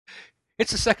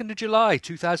It's the 2nd of July,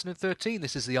 2013.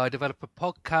 This is the iDeveloper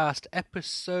podcast,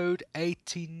 episode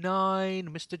 89.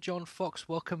 Mr. John Fox,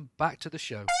 welcome back to the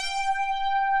show.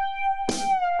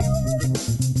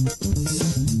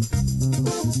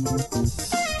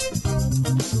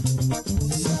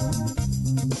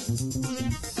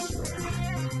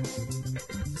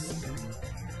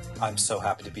 I'm so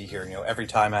happy to be here. Every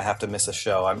time I have to miss a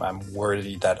show, I'm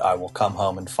worried that I will come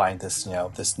home and find this,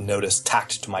 this notice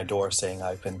tacked to my door saying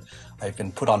I've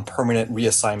been put on permanent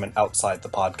reassignment outside the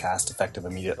podcast, effective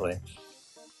immediately.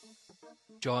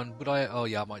 John, would I? Oh,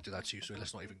 yeah, I might do that too, so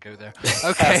let's not even go there.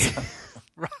 Okay.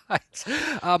 Right.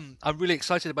 I'm really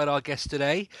excited about our guest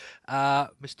today,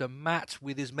 Mr. Matt,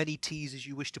 with as many T's as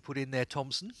you wish to put in there,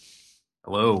 Thompson.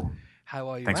 Hello. How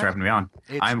are you, Thanks Matt? for having me on.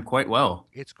 I'm quite well.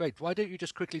 It's great. Why don't you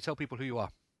just quickly tell people who you are?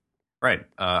 Right.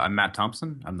 I'm Matt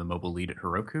Thompson. I'm the mobile lead at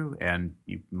Heroku, and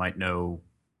you might know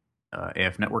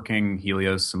AF Networking,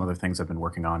 Helios, some other things I've been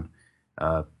working on.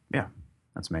 Yeah,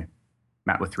 that's me.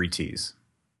 Matt with 3 T's.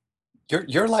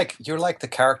 You're like the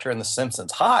character in The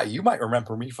Simpsons. Hi, you might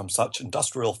remember me from such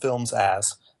industrial films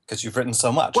as, because you've written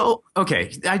so much. Well,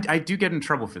 okay, I do get in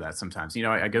trouble for that sometimes.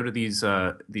 I go to these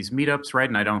meetups, right,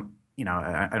 and I don't.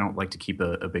 I don't like to keep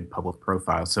a big public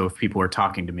profile. So if people are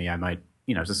talking to me, I might,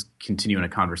 just continue in a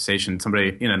conversation.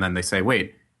 Somebody, and then they say,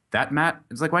 wait, that Matt?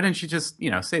 It's like, why didn't you just,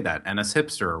 say that? NS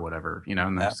Hipster or whatever,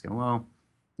 and I just go, well,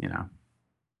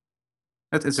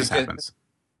 it just happens.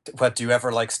 But do you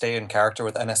ever stay in character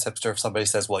with NS Hipster if somebody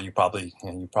says, well, you probably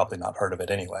not heard of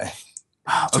it anyway?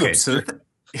 Okay, so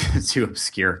too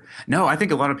obscure. No, I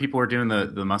think a lot of people are doing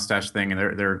the mustache thing,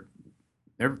 and they're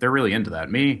really into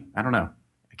that. Me, I don't know.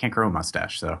 I can't grow a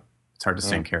mustache, so it's hard to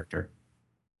stay in character.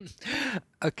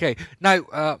 Okay.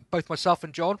 Now, both myself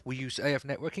and John, we use AF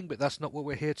Networking, but that's not what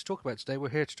we're here to talk about today. We're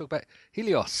here to talk about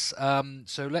Helios.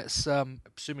 So let's,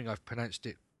 assuming I've pronounced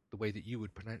it the way that you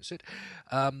would pronounce it.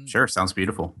 Sure, sounds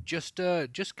beautiful. Just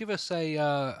give us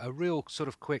a real sort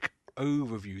of quick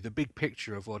overview, the big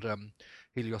picture of what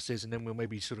Helios is, and then we'll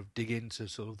maybe sort of dig into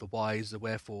sort of the whys, the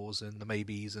wherefores, and the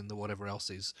maybes, and the whatever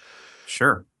else is.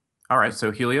 Sure. All right,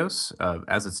 so Helios,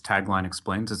 as its tagline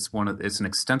explains, it's an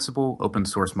extensible open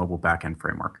source mobile backend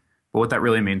framework. But what that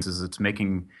really means is it's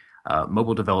making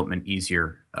mobile development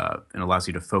easier and allows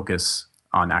you to focus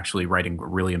on actually writing a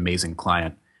really amazing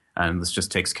client. And this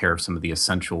just takes care of some of the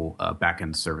essential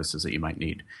backend services that you might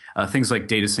need. Things like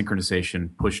data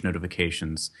synchronization, push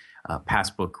notifications,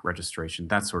 passbook registration,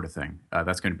 that sort of thing.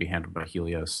 That's going to be handled by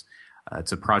Helios.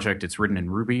 It's a project. It's written in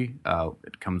Ruby.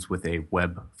 It comes with a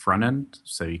web front end,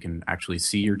 so you can actually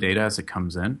see your data as it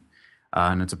comes in.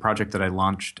 And it's a project that I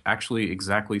launched actually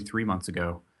exactly 3 months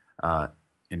ago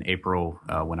in April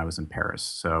when I was in Paris.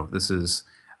 So this is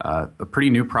a pretty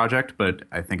new project, but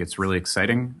I think it's really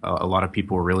exciting. A lot of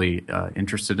people are really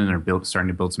interested in it and starting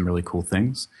to build some really cool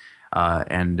things.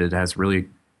 And it has really,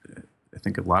 I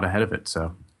think, a lot ahead of it.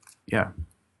 So, yeah.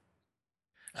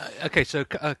 Okay, so...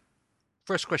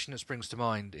 first question that springs to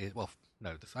mind is,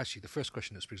 the first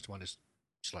question that springs to mind is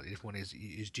slightly different one is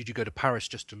did you go to Paris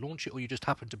just to launch it, or you just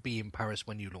happened to be in Paris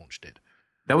when you launched it?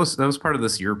 That was part of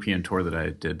this European tour that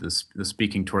I did, the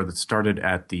speaking tour that started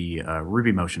at the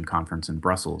Ruby Motion conference in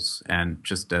Brussels, and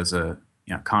just as a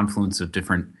confluence of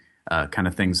different kind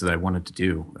of things that I wanted to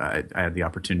do, I had the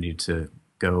opportunity to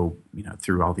go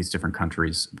through all these different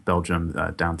countries, Belgium,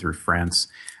 down through France,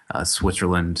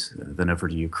 Switzerland, then over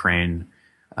to Ukraine,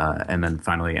 and then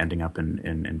finally ending up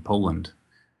in Poland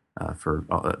for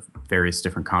various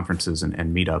different conferences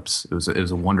and meetups. It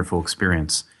was a wonderful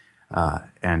experience,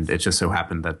 and it just so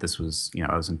happened that this was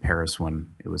I was in Paris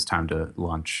when it was time to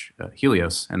launch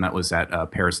Helios, and that was at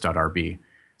Paris.rb.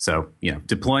 So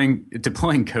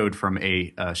deploying code from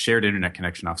a shared internet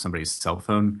connection off somebody's cell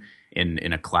phone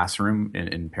in a classroom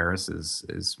in Paris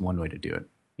is one way to do it.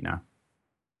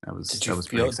 That was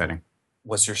pretty exciting.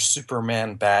 Was your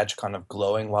Superman badge kind of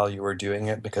glowing while you were doing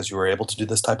it because you were able to do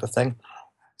this type of thing?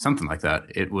 Something like that.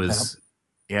 It was,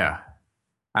 yeah.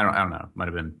 I don't know. Might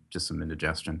have been just some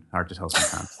indigestion. Hard to tell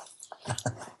sometimes.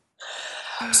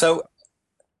 So,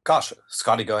 gosh,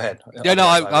 Scotty, go ahead. Yeah, no,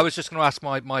 I was just going to ask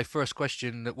my first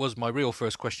question. That was my real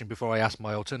first question before I asked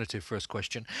my alternative first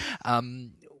question.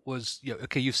 Was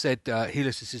okay? You've said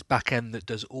Helios is this back end that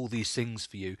does all these things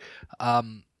for you.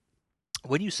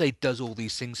 When you say does all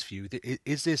these things for you,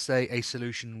 is this a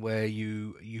solution where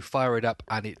you fire it up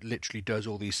and it literally does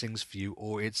all these things for you,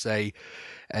 or it's a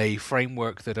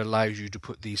framework that allows you to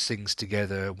put these things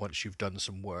together once you've done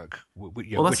some work?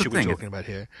 Which are we talking about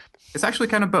here? It's actually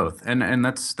kind of both, and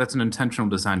that's an intentional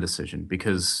design decision,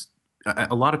 because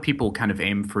a lot of people kind of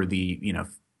aim for the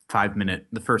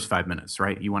the first 5 minutes,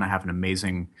 right? You want to have an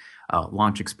amazing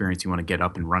launch experience. You want to get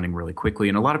up and running really quickly.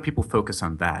 And a lot of people focus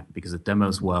on that because it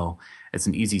demos well. It's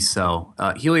an easy sell.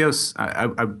 Helios,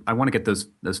 I want to get those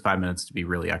 5 minutes to be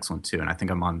really excellent too. And I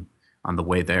think I'm on the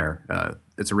way there.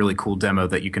 It's a really cool demo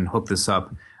that you can hook this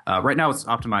up. Right now, it's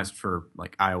optimized for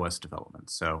like iOS development.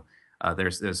 So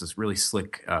there's this really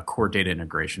slick core data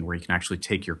integration where you can actually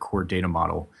take your core data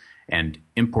model and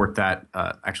import that,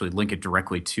 actually link it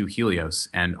directly to Helios,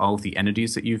 and all of the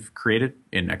entities that you've created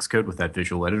in Xcode with that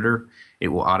visual editor, it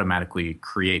will automatically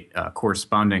create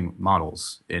corresponding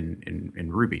models in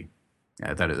Ruby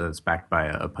that's backed by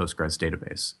a Postgres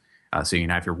database. So you can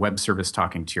have your web service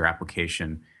talking to your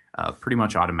application pretty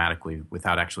much automatically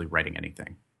without actually writing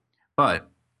anything. But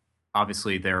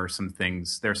obviously, there are some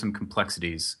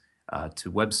complexities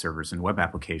to web servers and web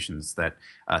applications that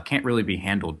can't really be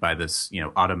handled by this,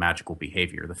 automagical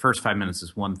behavior. The first 5 minutes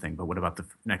is one thing, but what about the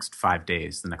next 5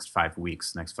 days, the next 5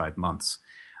 weeks, the next 5 months?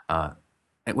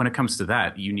 When it comes to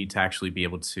that, you need to actually be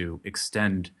able to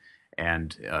extend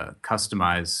and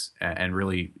customize and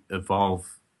really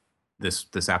evolve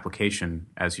this application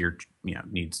as your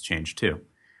needs change too.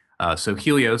 So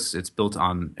Helios, it's built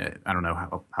on, I don't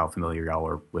know how familiar y'all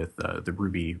are with the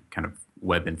Ruby kind of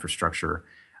web infrastructure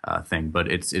thing, but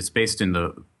it's based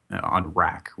on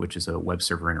Rack, which is a web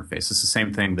server interface. It's the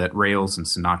same thing that Rails and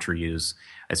Sinatra use.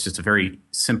 It's just a very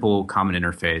simple, common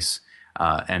interface.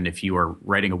 And if you are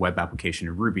writing a web application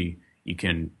in Ruby, you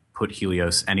can put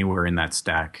Helios anywhere in that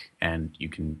stack, and you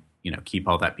can keep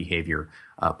all that behavior,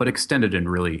 but extend it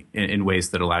in ways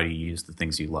that allow you to use the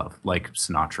things you love, like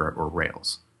Sinatra or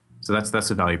Rails. So that's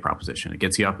a value proposition. It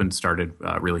gets you up and started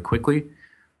really quickly,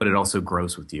 but it also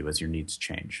grows with you as your needs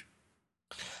change.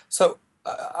 So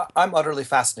I'm utterly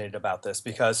fascinated about this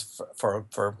because for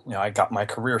I got my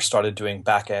career started doing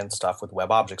back end stuff with web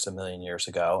objects a million years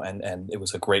ago, and it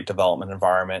was a great development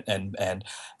environment, and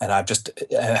I've just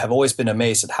have always been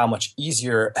amazed at how much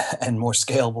easier and more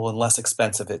scalable and less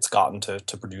expensive it's gotten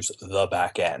to produce the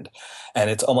back end, and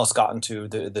it's almost gotten to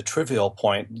the trivial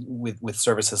point with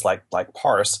services like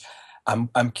Parse.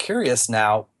 I'm curious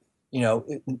now.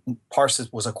 Parse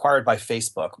was acquired by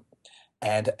Facebook.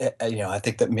 And I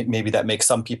think that maybe that makes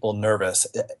some people nervous.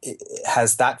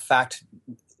 Has that fact,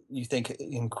 you think,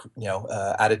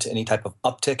 added to any type of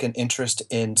uptick in interest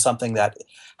in something that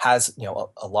has,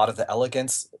 a lot of the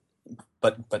elegance,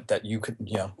 but that you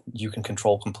can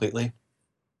control completely?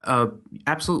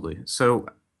 Absolutely. So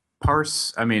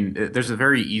Parse, I mean, there's a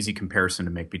very easy comparison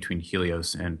to make between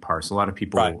Helios and Parse. A lot of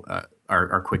people Right.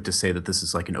 Are quick to say that this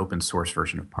is like an open source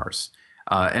version of Parse.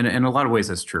 And in a lot of ways,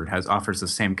 that's true. It offers the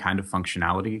same kind of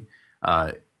functionality.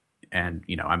 And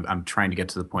I'm trying to get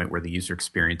to the point where the user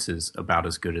experience is about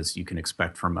as good as you can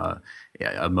expect from a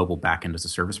mobile backend as a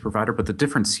service provider. But the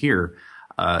difference here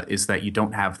is that you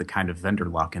don't have the kind of vendor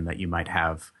lock-in that you might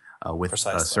have with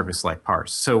Precisely. a service like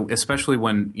Parse. So especially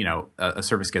when a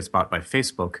service gets bought by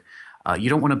Facebook, you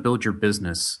don't want to build your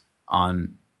business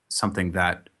on something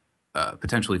that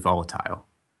potentially volatile.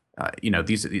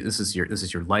 This is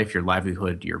your life, your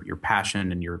livelihood, your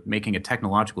passion, and you're making a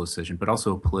technological decision, but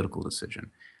also a political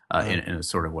decision in a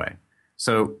sort of way.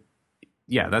 So,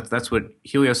 yeah, that's what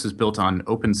Helios is built on: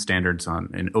 open standards,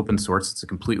 in open source. It's a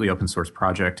completely open source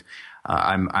project.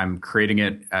 I'm creating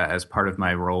it as part of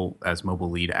my role as mobile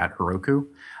lead at Heroku,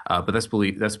 but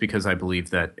that's because I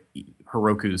believe that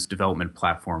Heroku's development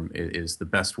platform is the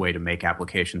best way to make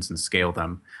applications and scale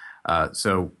them.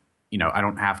 So, I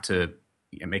don't have to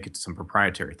make it some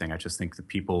proprietary thing. I just think that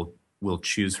people will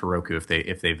choose Heroku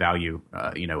if they value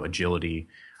agility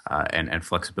and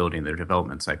flexibility in their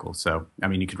development cycle. So I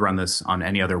mean, you could run this on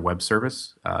any other web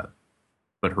service, but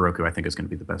Heroku I think is going to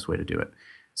be the best way to do it.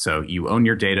 So you own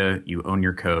your data, you own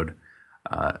your code,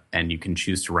 and you can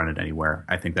choose to run it anywhere.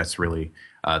 I think that's really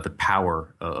the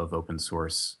power of open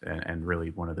source and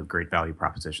really one of the great value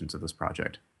propositions of this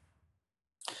project.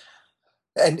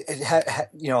 And a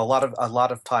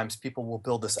lot of times people will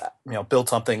build this, build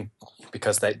something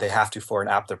because they have to for an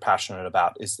app they're passionate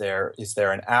about. Is there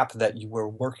an app that you were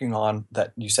working on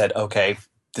that you said, okay,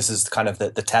 this is kind of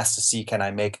the test to see, can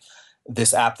I make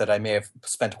this app that I may have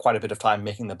spent quite a bit of time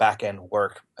making the back end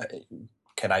work?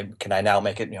 Can I now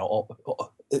make it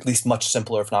at least much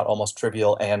simpler, if not almost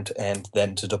trivial, and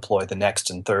then to deploy the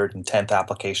next and third and 10th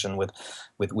application with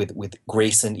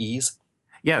grace and ease?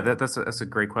 Yeah, that's a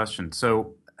great question.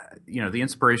 So, the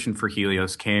inspiration for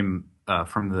Helios came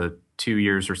from the 2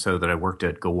 years or so that I worked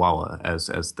at Gowalla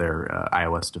as their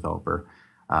iOS developer,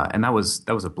 and that was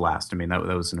a blast. I mean, that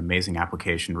was an amazing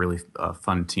application, really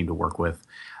fun team to work with.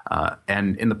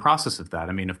 And in the process of that,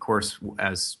 I mean, of course,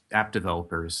 as app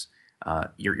developers,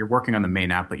 you're working on the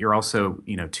main app, but you're also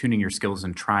tuning your skills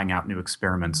and trying out new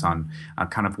experiments on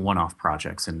kind of one-off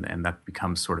projects, and that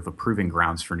becomes sort of a proving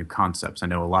grounds for new concepts. I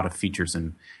know a lot of features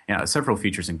in several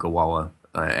features in Gowalla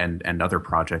and other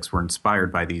projects were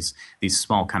inspired by these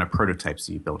small kind of prototypes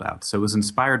that you build out. So it was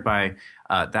inspired by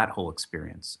that whole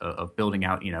experience of building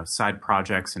out side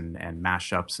projects and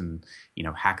mashups and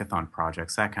hackathon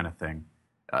projects, that kind of thing.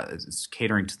 It's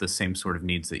catering to the same sort of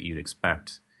needs that you'd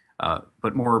expect.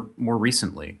 But more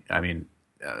recently, I mean,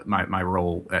 my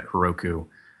role at Heroku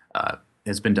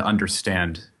has been to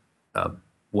understand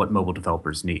what mobile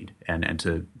developers need and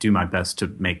to do my best to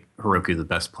make Heroku the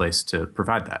best place to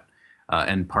provide that.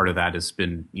 And part of that has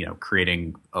been,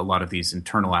 creating a lot of these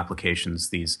internal applications,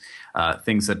 these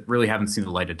things that really haven't seen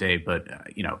the light of day, but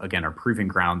again, are proving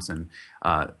grounds, and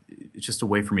it's just a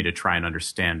way for me to try and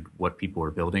understand what people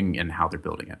are building and how they're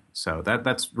building it. So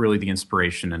that's really the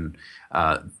inspiration and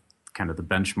kind of the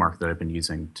benchmark that I've been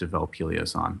using to develop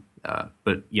Helios on.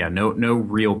 But yeah, no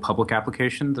real public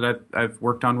application that I've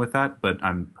worked on with that, but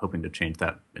I'm hoping to change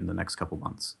that in the next couple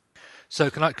months. So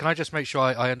can I just make sure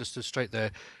I understood straight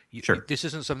there? Sure. This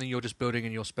isn't something you're just building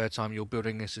in your spare time. You're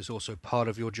building this is also part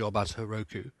of your job as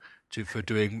Heroku for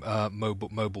doing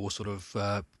mobile sort of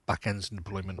backends and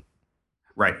deployment.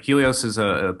 Right. Helios is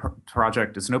a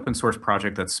project. It's an open source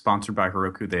project that's sponsored by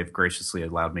Heroku. They've graciously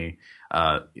allowed me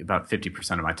about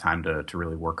 50% of my time to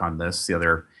really work on this. The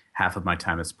other half of my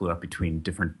time is split up between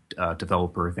different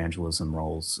developer evangelism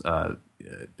roles,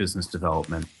 business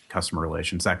development, customer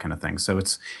relations, that kind of thing. So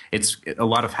it's a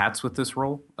lot of hats with this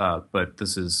role, but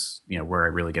this is where I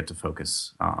really get to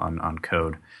focus on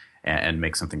code and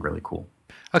make something really cool.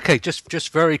 Okay, just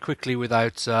very quickly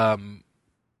without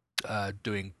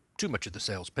doing too much of the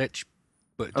sales pitch,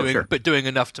 but doing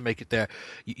enough to make it there.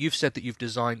 You've said that you've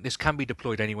designed this can be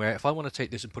deployed anywhere. If I want to take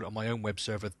this and put it on my own web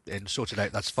server and sort it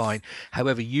out, that's fine.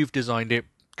 However, you've designed it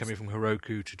coming from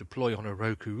Heroku to deploy on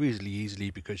Heroku really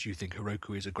easily because you think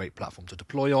Heroku is a great platform to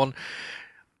deploy on.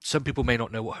 Some people may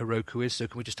not know what Heroku is, so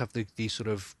can we just have the sort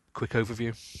of quick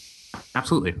overview?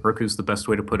 Absolutely. Heroku is the best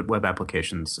way to put web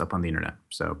applications up on the internet.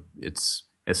 So it's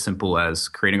as simple as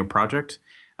creating a project.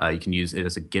 You can use it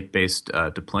as a Git-based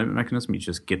deployment mechanism. You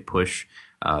just Git push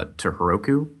to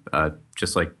Heroku,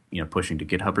 just like pushing to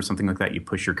GitHub or something like that. You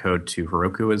push your code to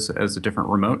Heroku as a different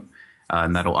remote,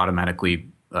 and that'll automatically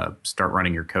start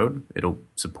running your code. It'll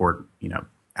support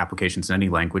applications in any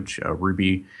language,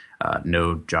 Ruby,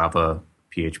 Node, Java,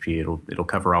 PHP. It'll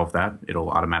cover all of that.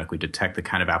 It'll automatically detect the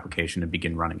kind of application and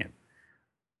begin running it.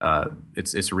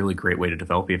 It's a really great way to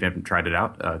develop. If you haven't tried it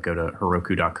out, go to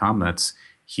Heroku.com. That's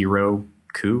Heroku.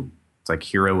 It's like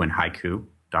hero and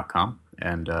haiku.com,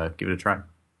 and give it a try.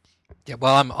 Yeah,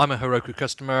 well, I'm a Heroku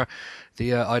customer.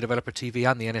 The iDeveloper TV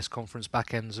and the NS Conference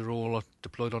backends are all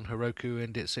deployed on Heroku,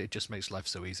 and it just makes life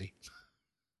so easy.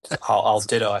 I'll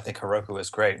ditto. I think Heroku is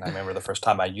great, and I remember the first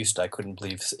time I used it, I couldn't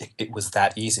believe it was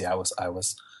that easy. I was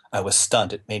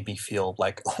stunned. It made me feel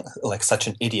like such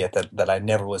an idiot that I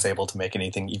never was able to make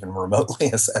anything even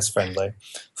remotely as friendly.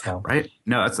 So. Right?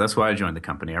 No, that's why I joined the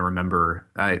company. I remember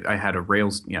I had a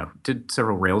Rails, did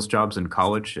several Rails jobs in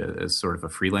college as sort of a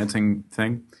freelancing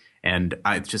thing. And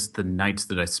just the nights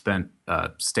that I spent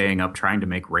staying up trying to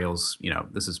make Rails,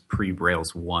 this is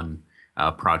pre-Rails 1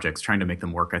 projects, trying to make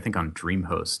them work, I think on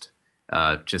DreamHost,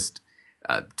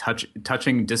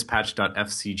 touching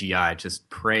dispatch.fcgi, just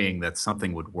praying that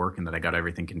something would work and that I got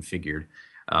everything configured.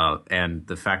 And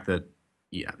the fact that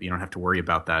you don't have to worry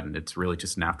about that, and it's really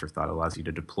just an afterthought. It allows you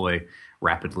to deploy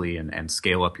rapidly and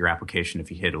scale up your application if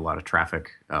you hit a lot of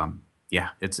traffic.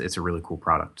 It's a really cool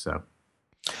product. So,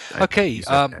 okay.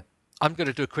 I'm going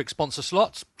to do a quick sponsor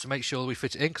slot to make sure we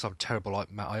fit it in because I'm terrible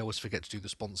like Matt. I always forget to do the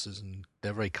sponsors, and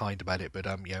they're very kind about it. But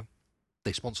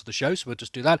they sponsor the show, so we'll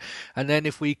just do that. And then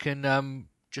if we can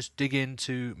just dig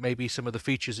into maybe some of the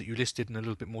features that you listed in a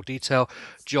little bit more detail.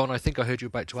 John, I think I heard you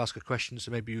about to ask a question,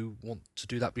 so maybe you want to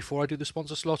do that before I do the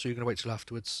sponsor slot, or are you going to wait till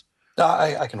afterwards? No,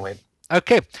 I can wait.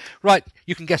 Okay, right.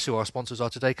 You can guess who our sponsors are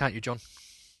today, can't you, John?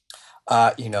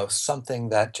 Something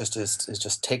that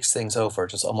just takes things over,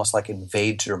 just almost like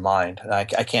invades your mind. And I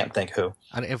can't think who.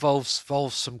 And it involves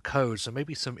some code, so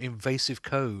maybe some invasive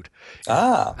code.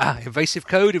 Invasive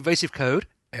code.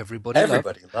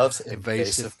 Everybody loves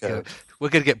invasive code. We're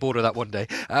going to get bored of that one day.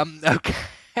 Okay.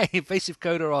 Invasive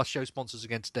Code are our show sponsors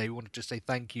again today. We want to just say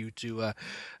thank you to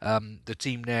the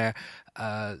team there.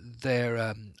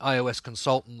 They're iOS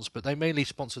consultants, but they mainly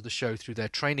sponsor the show through their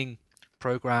training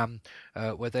program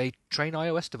where they train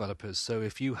iOS developers. So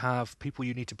if you have people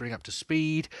you need to bring up to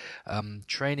speed,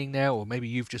 training now, or maybe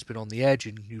you've just been on the edge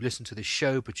and you listen to this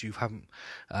show but you haven't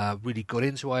really got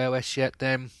into iOS yet,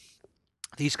 then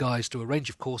These guys do a range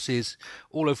of courses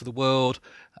all over the world.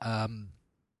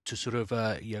 To sort of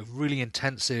really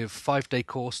intensive 5-day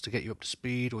course to get you up to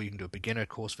speed, or you can do a beginner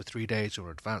course for 3 days or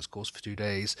an advanced course for 2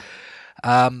 days.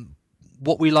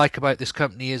 What we like about this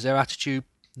company is their attitude.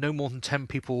 No more than 10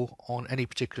 people on any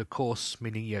particular course,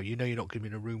 meaning you're not going to be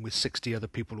in a room with 60 other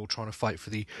people all trying to fight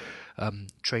for the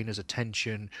trainer's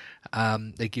attention.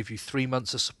 They give you 3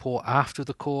 months of support after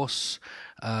the course,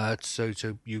 so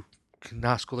you can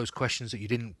ask all those questions that you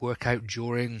didn't work out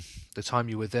during the time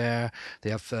you were there.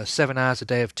 They have 7 hours a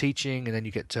day of teaching, and then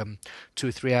you get 2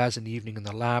 or 3 hours in the evening in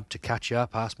the lab to catch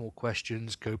up, ask more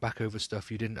questions, go back over stuff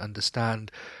you didn't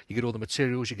understand. You get all the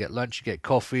materials, you get lunch, you get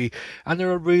coffee, and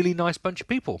they're a really nice bunch of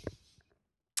people.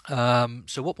 So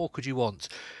what more could you want?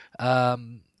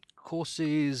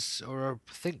 Courses are, I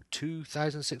think,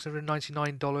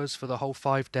 $2,699 for the whole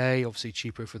 5 day. Obviously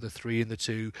cheaper for the 3 and the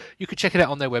 2. You could check it out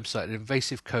on their website at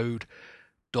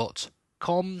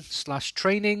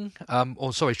invasivecode.com/training.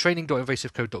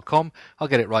 Training.invasivecode.com. I'll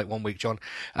get it right one week, John.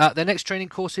 Their next training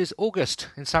course is August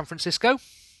in San Francisco,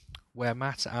 where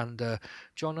Matt and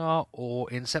John are, or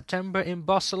in September in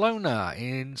Barcelona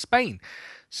in Spain.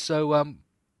 So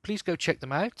please go check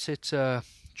them out at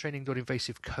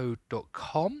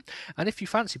training.invasivecode.com. And if you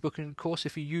fancy booking a course,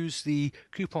 if you use the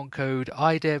coupon code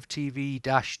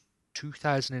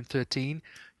IDEVTV-2013,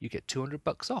 you get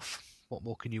 $200 off. What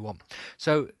more can you want?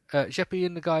 So, Jeppy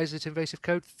and the guys at Invasive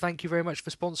Code, thank you very much for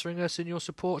sponsoring us and your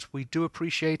support. We do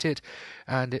appreciate it,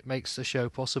 and it makes the show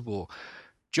possible.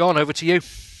 John, over to you.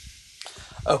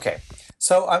 Okay,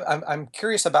 so I'm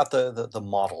curious about the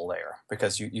model layer,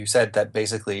 because you said that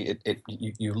basically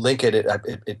you link it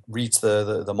reads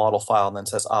the model file and then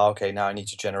says, okay, now I need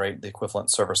to generate the equivalent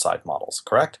server side models,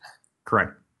 correct?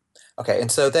 Correct. Okay,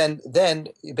 and so then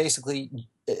basically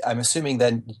I'm assuming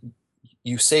then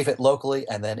you save it locally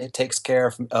and then it takes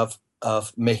care of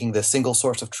making the single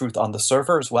source of truth on the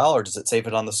server as well, or does it save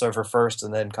it on the server first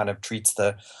and then kind of treats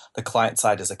the client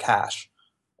side as a cache?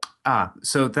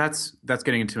 So that's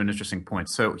getting into an interesting point.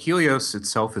 So Helios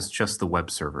itself is just the web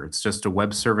server. It's just a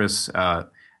web service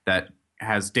that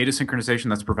has data synchronization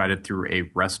that's provided through a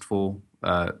RESTful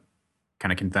kind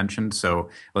of convention. So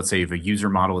let's say you have a user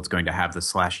model, it's going to have the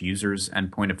 /users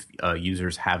endpoint. If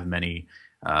users have many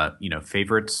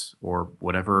favorites or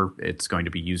whatever, it's going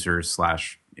to be users /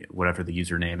 whatever the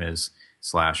username is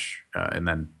 / and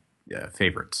then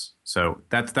favorites. So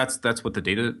that's what the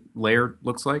data layer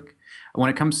looks like. When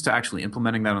it comes to actually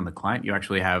implementing that on the client, you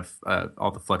actually have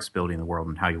all the flexibility in the world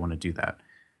on how you want to do that.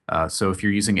 So if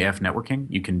you're using AF networking,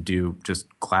 you can do just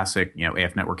classic,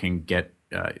 AF networking, get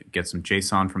some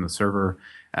JSON from the server,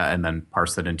 and then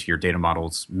parse that into your data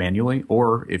models manually.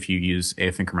 Or if you use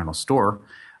AF incremental store,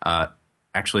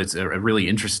 actually it's a really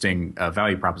interesting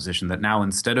value proposition that now,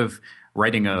 instead of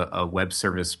writing a web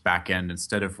service backend,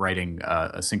 instead of writing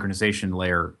a synchronization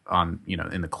layer on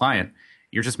in the client,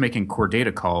 you're just making core data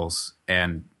calls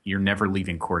and you're never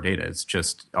leaving core data. It's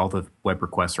just all the web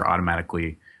requests are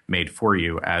automatically made for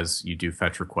you as you do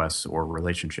fetch requests or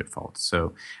relationship faults.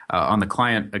 So on the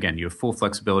client, again, you have full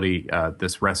flexibility.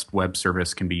 This REST web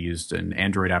service can be used in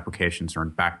Android applications or in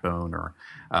Backbone or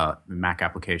Mac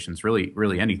applications,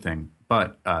 really anything.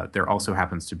 But there also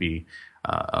happens to be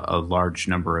a large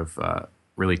number of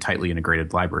really tightly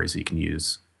integrated libraries that you can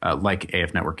use, like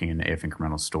AF networking and AF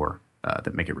incremental store,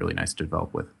 that make it really nice to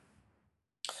develop with.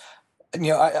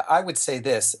 I would say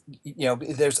this.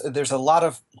 There's a lot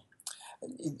of,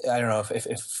 I don't know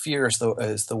if fear is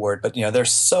the word, but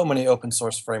there's so many open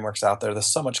source frameworks out there. There's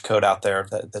so much code out there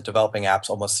that developing apps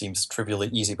almost seems trivially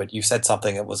easy. But you said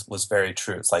something that was very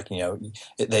true. It's like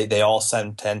they all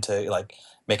tend to like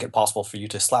make it possible for you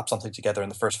to slap something together in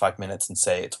the first 5 minutes and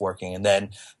say it's working, and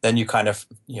then you kind of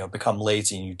become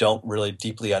lazy and you don't really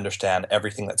deeply understand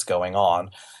everything that's going on.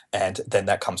 And then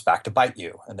that comes back to bite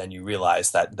you. And then you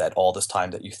realize that all this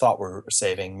time that you thought were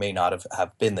saving may not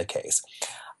have been the case.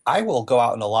 I will go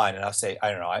out on a line and I'll say,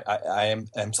 I don't know, I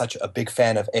am such a big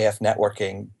fan of AF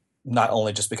networking, not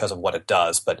only just because of what it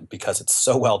does, but because it's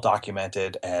so well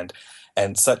documented and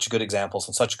such good examples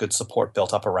and such good support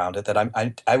built up around it, that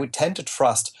I would tend to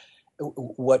trust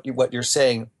what you're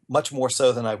saying much more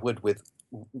so than I would with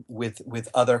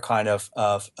other kind of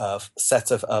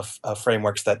sets of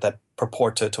frameworks that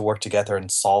purport to work together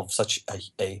and solve such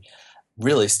a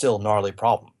really still gnarly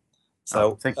problem.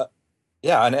 So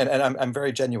yeah, and I'm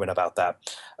very genuine about that.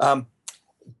 I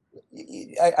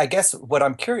guess what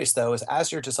I'm curious though is,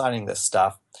 as you're designing this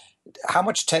stuff, how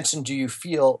much tension do you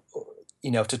feel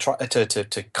to try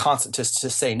to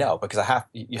say no, because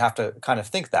you have to kind of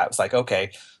think that it's like,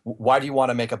 okay, why do you want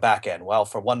to make a backend? Well,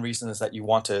 for one reason is that you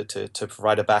want to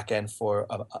provide a backend for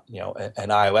an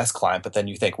iOS client, but then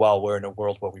you think, well, we're in a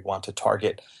world where we want to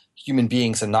target human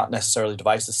beings and not necessarily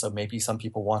devices, so maybe some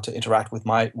people want to interact with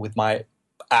my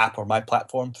app or my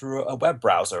platform through a web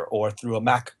browser or through a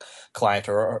Mac client,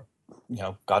 or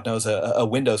God knows, a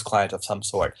Windows client of some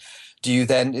sort. Do you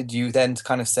then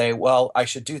kind of say, well, I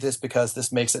should do this because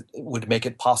this would make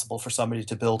it possible for somebody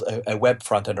to build a web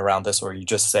front end around this, or you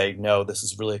just say, no, this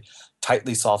is really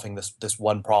tightly solving this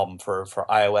one problem for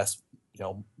iOS,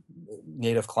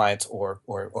 native clients, or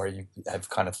you have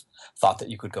kind of thought that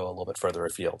you could go a little bit further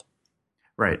afield?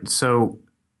 Right. So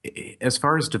as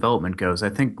far as development goes, I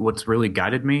think what's really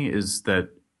guided me is that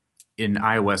in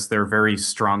iOS, there are very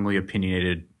strongly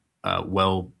opinionated,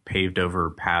 well paved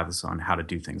over paths on how to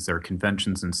do things. There are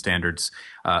conventions and standards.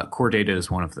 Core data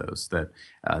is one of those. That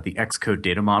the Xcode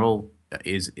data model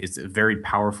is a very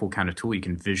powerful kind of tool. You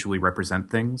can visually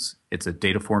represent things. It's a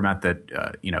data format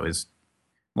that is,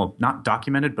 well, not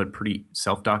documented, but pretty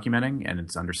self-documenting, and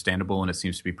it's understandable, and it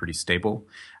seems to be pretty stable.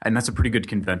 And that's a pretty good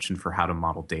convention for how to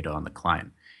model data on the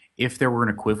client. If there were an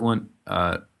equivalent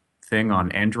thing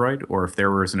on Android, or if there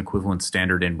was an equivalent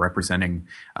standard in representing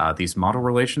these model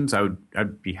relations,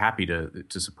 I'd be happy to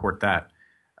support that.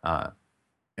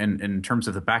 And in terms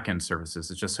of the backend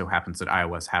services, it just so happens that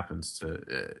iOS happens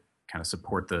to kind of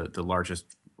support the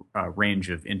largest range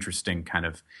of interesting kind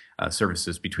of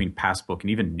services between Passbook and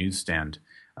even Newsstand,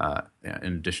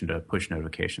 in addition to push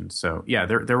notifications. So yeah,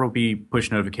 there will be push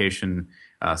notification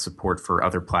support for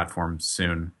other platforms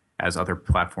soon, as other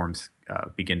platforms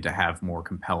begin to have more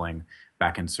compelling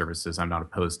backend services. I'm not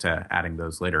opposed to adding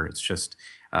those later. It's just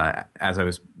as I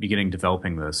was beginning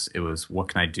developing this, it was, what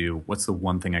can I do? What's the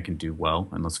one thing I can do well?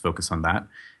 And let's focus on that.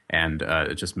 And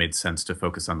it just made sense to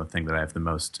focus on the thing that I have the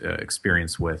most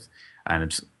experience with. And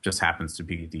it just happens to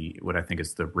be what I think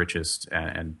is the richest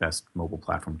and best mobile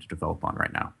platform to develop on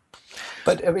right now.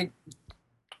 But I mean,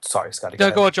 sorry, Scotty.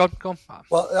 No, go on, John. Go on.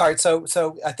 Well, all right. So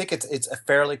I think it's a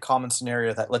fairly common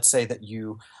scenario that, let's say that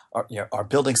you are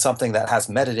building something that has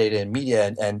metadata and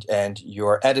media, and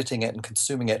you're editing it and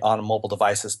consuming it on mobile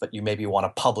devices, but you maybe want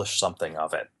to publish something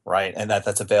of it, right? And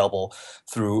that's available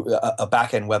through a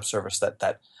backend web service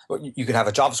that you could have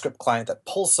a JavaScript client that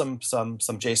pulls some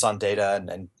JSON data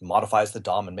and modifies the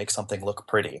DOM and makes something look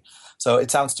pretty. So it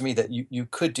sounds to me that you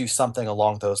could do something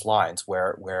along those lines,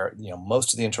 where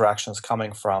most of the interaction is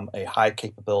coming from a high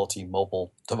capability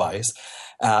mobile device,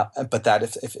 but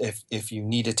that if you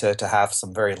needed to have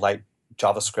some very light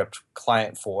JavaScript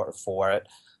client for it,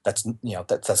 that's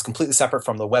completely separate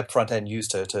from the web front end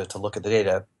used to look at the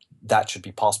data, that should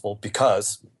be possible,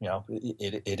 because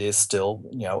it is still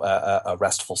a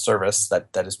RESTful service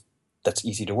that's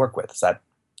easy to work with. Is that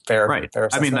fair? Right. Fair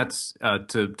assessment? I mean, that's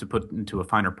to put into a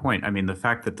finer point. I mean, the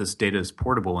fact that this data is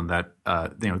portable, and that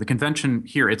the convention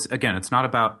here, it's not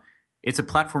about. It's a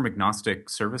platform agnostic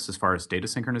service as far as data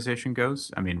synchronization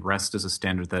goes. I mean, REST is a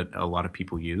standard that a lot of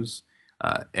people use,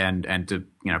 and to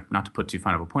not to put too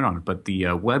fine of a point on it, but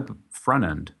the web front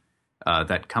end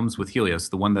that comes with Helios,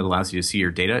 the one that allows you to see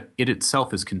your data, it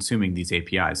itself is consuming these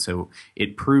APIs. So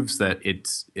it proves that it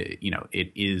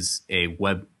is a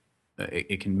web.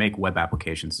 It can make web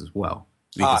applications as well,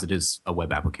 because it is a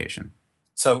web application.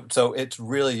 So it's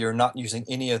really, you're not using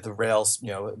any of the Rails,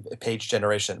 page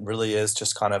generation. It really is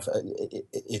just kind of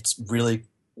it's really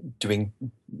fetching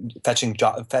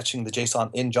the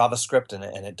JSON in JavaScript,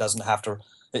 and it doesn't have to.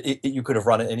 You could have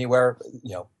run it anywhere.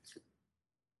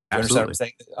 Absolutely.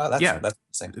 That's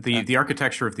interesting. The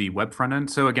architecture of the web front end.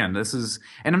 So again, this is,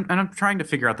 and I'm trying to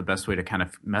figure out the best way to kind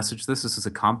of message this. This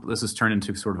is turned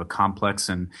into sort of a complex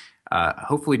and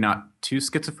hopefully not too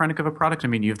schizophrenic of a product. I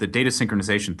mean, you have the data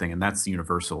synchronization thing, and that's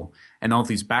universal. And all of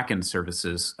these backend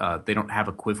services, they don't have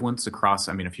equivalents across.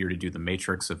 I mean, if you were to do the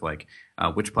matrix of like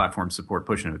which platforms support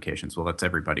push notifications, well, that's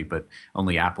everybody, but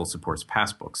only Apple supports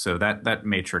Passbook. So that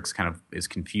matrix kind of is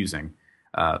confusing.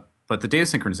 But the data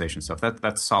synchronization stuff,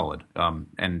 that's solid.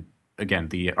 And again,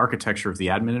 the architecture of the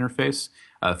admin interface,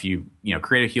 if you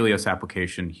create a Helios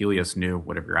application, Helios new,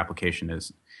 whatever your application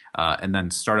is, and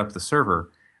then start up the server,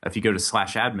 if you go to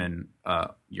 /admin,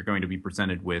 you're going to be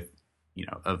presented with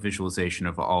a visualization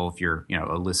of all of your,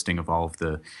 a listing of all of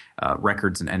the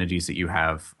records and entities that you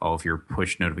have, all of your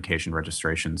push notification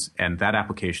registrations, and that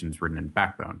application is written in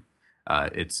Backbone.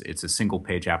 It's a single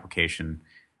page application.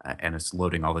 And it's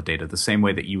loading all the data the same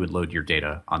way that you would load your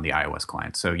data on the iOS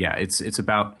client. So yeah, it's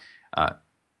about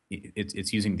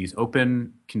it's using these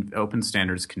open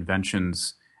standards,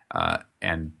 conventions,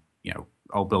 and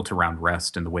all built around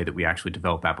REST and the way that we actually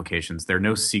develop applications. There are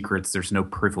no secrets. There's no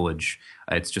privilege.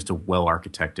 It's just a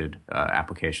well-architected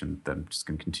application that I'm just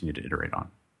going to continue to iterate on.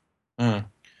 Mm.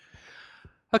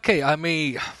 Okay, I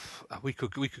mean, we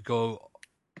could go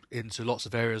into lots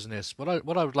of areas in this. What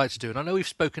I would like to do, and I know we've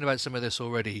spoken about some of this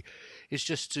already, is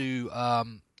just to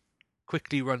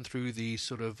quickly run through the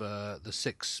sort of the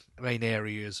 6 main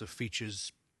areas of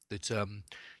features that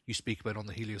you speak about on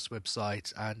the Helios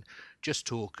website, and just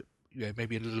talk,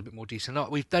 maybe a little bit more detail. Now,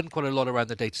 we've done quite a lot around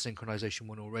the data synchronization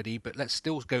one already, but let's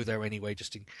still go there anyway,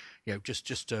 just in,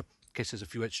 just in case there's a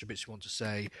few extra bits you want to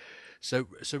say. So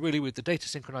really, with the data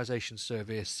synchronization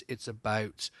service, it's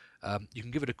about you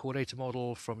can give it a core data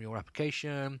model from your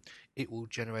application. It will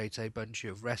generate a bunch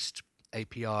of REST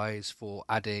APIs for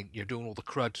adding, doing all the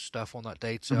CRUD stuff on that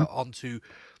data onto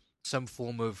some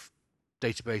form of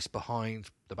database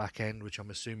behind the back end, which I'm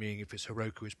assuming, if it's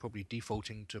Heroku, is probably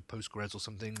defaulting to Postgres or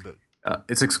something. But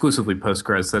it's exclusively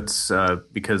Postgres. That's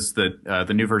because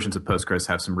the new versions of Postgres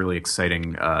have some really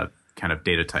exciting kind of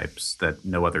data types that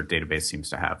no other database seems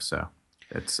to have. So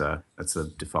that's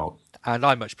the default. And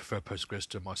I much prefer Postgres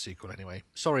to MySQL anyway.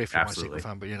 Sorry if you're a MySQL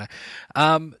fan,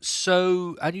 but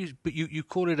so and you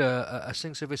call it a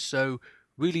sync service. So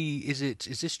really, is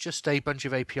this just a bunch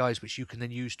of APIs which you can then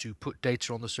use to put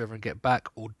data on the server and get back,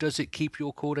 or does it keep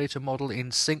your core data model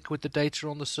in sync with the data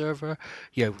on the server?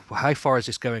 How far is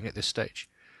this going at this stage?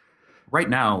 Right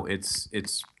now, it's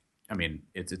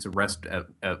a REST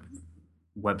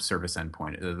web service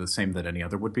endpoint, the same that any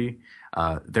other would be.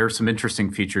 There are some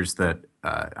interesting features that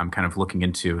I'm kind of looking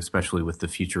into, especially with the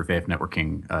future of AF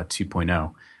networking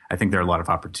 2.0. I think there are a lot of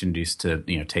opportunities to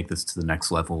take this to the next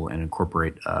level and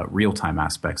incorporate real-time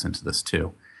aspects into this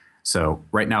too. So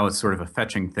right now it's sort of a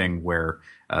fetching thing where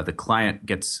the client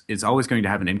is always going to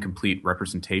have an incomplete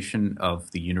representation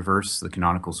of the universe, the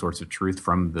canonical source of truth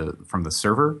from the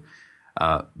server,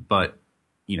 but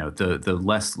the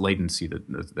less latency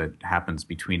that happens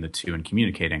between the two in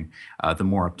communicating, the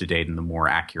more up to date and the more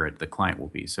accurate the client will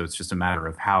be. So it's just a matter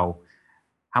of how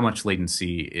much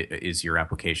latency is your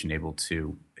application able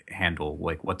to handle?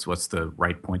 Like what's the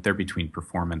right point there between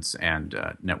performance and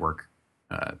network,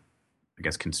 I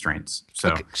guess, constraints.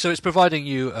 So it's providing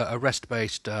you a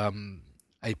REST-based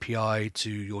API to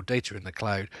your data in the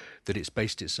cloud that it's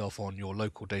based itself on your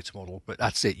local data model, but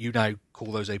that's it. You now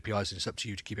call those APIs and it's up to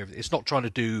you to keep everything. It's not trying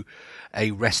to do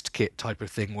a REST kit type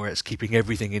of thing where it's keeping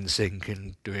everything in sync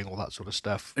and doing all that sort of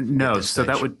stuff. No, so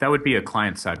that would be a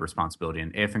client-side responsibility,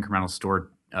 and AF Incremental Store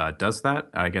does that.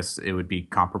 I guess it would be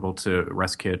comparable to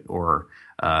RESTKit or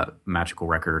Magical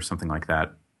Record or something like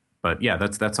that. But yeah,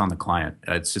 that's on the client.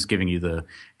 It's just giving you the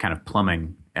kind of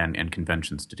plumbing and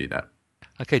conventions to do that.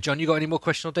 Okay, John, you got any more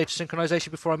questions on data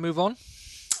synchronization before I move on?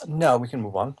 No, we can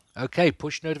move on. Okay,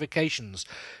 push notifications.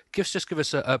 Give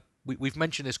us we've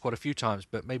mentioned this quite a few times,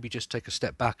 but maybe just take a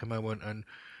step back a moment and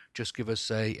just give us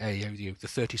the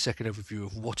 30-second overview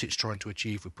of what it's trying to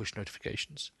achieve with push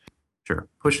notifications. Sure.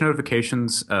 Push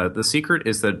notifications, the secret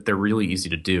is that they're really easy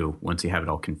to do once you have it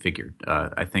all configured.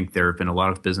 I think there have been a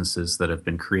lot of businesses that have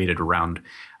been created around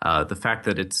the fact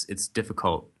that it's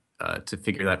difficult to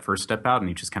figure that first step out, and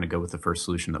you just kind of go with the first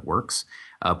solution that works.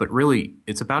 But really,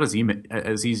 it's about as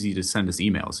easy to send as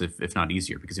emails, if not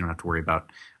easier, because you don't have to worry about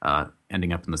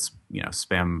ending up in this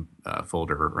spam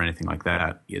folder or anything like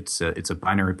that. It's a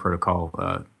binary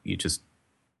protocol. You just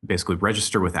basically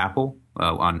register with Apple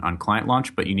on client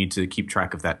launch, but you need to keep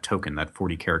track of that token, that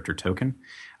 40-character token.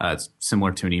 It's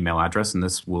similar to an email address, and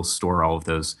this will store all of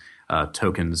those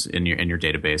tokens in your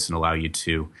database and allow you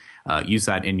to use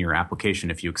that in your application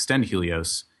if you extend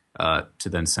Helios to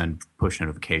then send push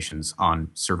notifications on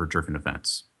server-driven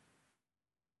events.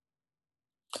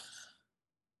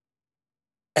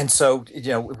 And so,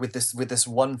 with this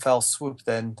one fell swoop,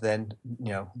 then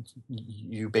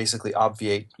you basically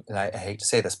obviate. And I hate to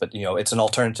say this, but it's an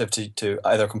alternative to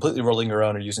either completely rolling your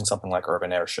own or using something like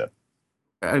Urban Airship.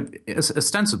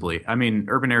 Ostensibly, I mean,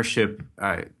 Urban Airship.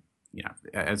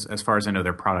 As far as I know,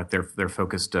 their product, they're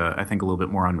focused, I think, a little bit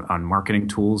more on marketing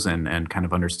tools and kind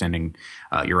of understanding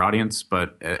your audience.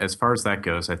 But as far as that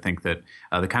goes, I think that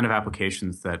the kind of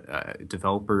applications that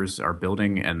developers are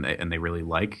building and they really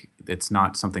like, it's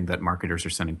not something that marketers are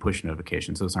sending push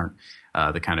notifications. Those aren't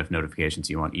the kind of notifications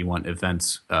you want. You want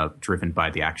events driven by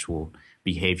the actual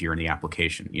behavior in the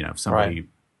application. If somebody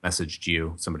messaged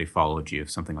you, somebody followed you,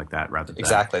 something like that, rather than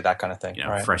exactly that kind of thing.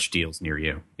 Fresh deals near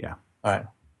you. Yeah. All right.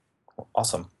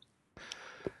 Awesome.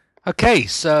 Okay,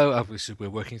 so obviously we're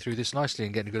working through this nicely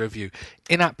and getting a good overview.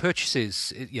 In-app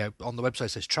purchases, on the website it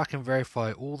says track and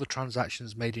verify all the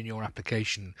transactions made in your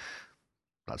application.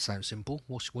 That sounds simple.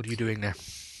 What are you doing there?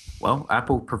 Well,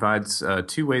 Apple provides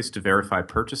two ways to verify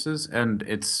purchases, and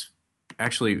it's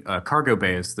actually Cargo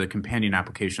Bay is the companion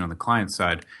application on the client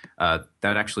side. That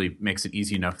actually makes it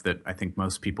easy enough that I think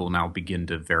most people now begin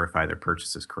to verify their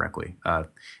purchases correctly.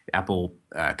 Apple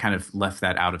kind of left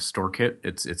that out of StoreKit.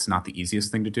 It's not the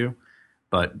easiest thing to do,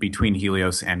 but between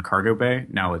Helios and Cargo Bay,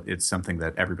 now it's something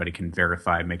that everybody can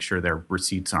verify, make sure their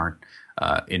receipts aren't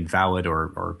invalid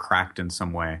or cracked in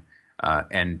some way,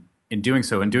 and in doing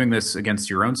so, and doing this against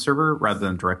your own server rather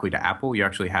than directly to Apple, you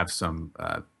actually have some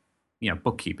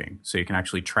bookkeeping. So you can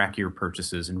actually track your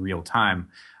purchases in real time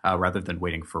rather than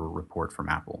waiting for a report from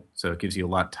Apple. So it gives you a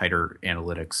lot tighter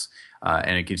analytics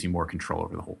and it gives you more control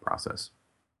over the whole process.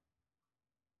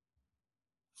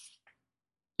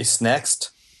 Is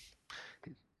next?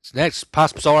 Next,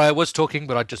 sorry, I was talking,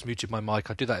 but I just muted my mic.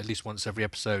 I do that at least once every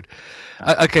episode.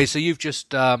 Okay, so you've just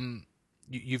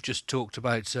talked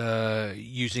about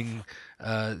using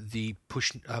the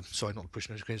push. Sorry, not the push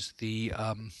notifications. The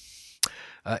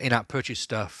in-app purchase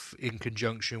stuff in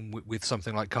conjunction with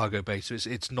something like Cargo Bay. So this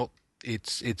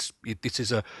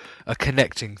is a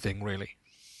connecting thing, really.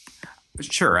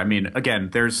 Sure. I mean,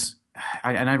 again,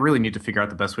 I really need to figure out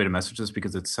the best way to message this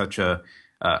because it's such a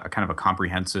kind of a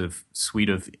comprehensive suite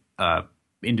of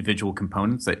individual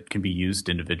components that can be used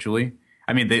individually.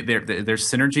 I mean, there's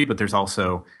synergy, but there's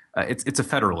also it's a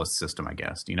federalist system, I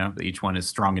guess. Each one is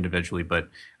strong individually, but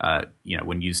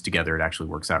when used together, it actually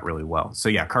works out really well. So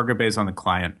yeah, Cargo Bay is on the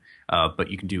client, but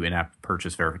you can do in-app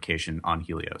purchase verification on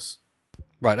Helios.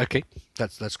 Right. Okay.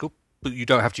 That's cool. But you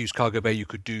don't have to use Cargo Bay. You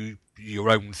could do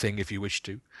your own thing if you wish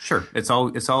to. Sure. It's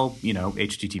all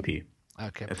HTTP.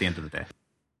 Okay. At the end of the day.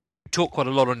 We talk quite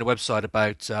a lot on the website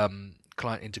about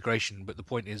client integration, but the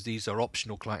point is these are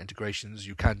optional client integrations.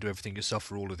 You can do everything yourself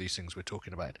for all of these things we're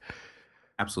talking about.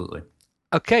 Absolutely.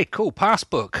 Okay, cool.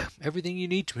 Passbook. Everything you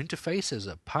need to interface as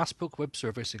a Passbook web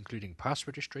service, including pass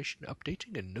registration,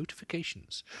 updating, and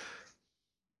notifications.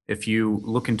 If you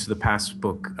look into the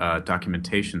Passbook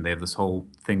documentation, they have this whole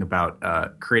thing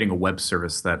about creating a web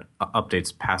service that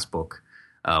updates Passbook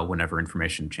whenever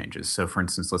information changes. So, for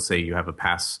instance, let's say you have a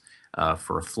pass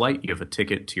for a flight, you have a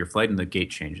ticket to your flight, and the gate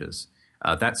changes.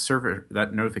 That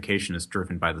notification is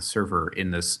driven by the server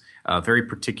in this very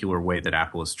particular way that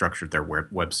Apple has structured their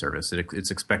web service.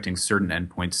 It's expecting certain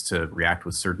endpoints to react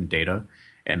with certain data,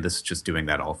 and this is just doing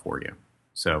that all for you.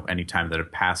 So anytime that a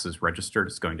pass is registered,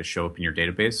 it's going to show up in your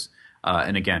database.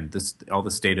 And again, all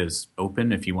this data is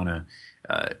open. If you want to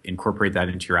incorporate that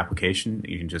into your application,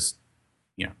 you can just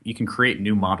you can create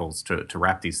new models to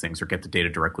wrap these things or get the data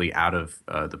directly out of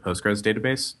the Postgres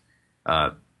database.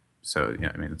 So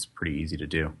I mean, it's pretty easy to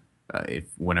do. If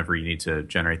whenever you need to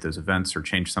generate those events or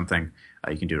change something,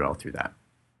 you can do it all through that.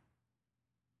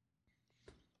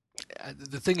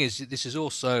 The thing is, this is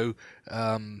also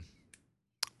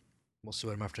what's the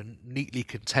word I'm after? Neatly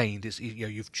contained. It's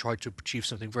you've tried to achieve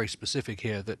something very specific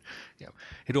here. That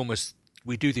it almost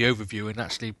we do the overview and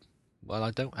actually. Well,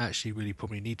 I don't actually really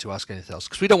probably need to ask anything else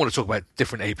because we don't want to talk about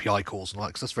different API calls and all that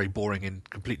because that's very boring and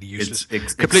completely useless.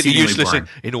 Completely useless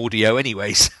in audio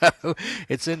anyway. So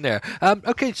it's in there.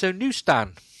 Okay, so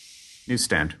newsstand.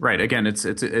 Newsstand, right? Again, it's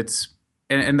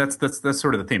and that's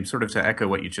sort of the theme. Sort of to echo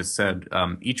what you just said.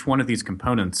 Each one of these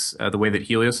components, the way that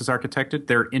Helios is architected,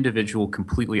 they're individual,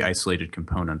 completely isolated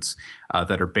components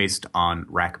that are based on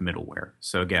rack middleware.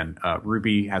 So again,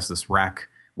 Ruby has this rack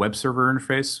web server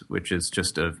interface, which is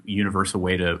just a universal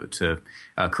way to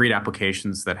create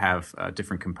applications that have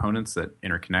different components that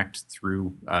interconnect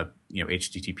through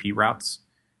HTTP routes.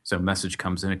 So a message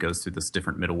comes in, it goes through this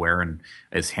different middleware and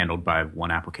is handled by one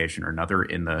application or another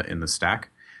in the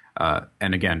stack.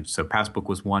 And again, so Passbook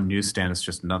was one, Newsstand is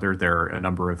just another. There are a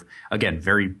number of, again,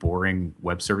 very boring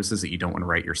web services that you don't want to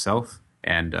write yourself.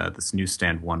 And this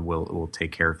Newsstand one will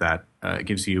take care of that. It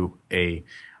gives you a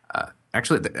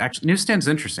Actually, Newsstand is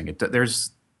interesting.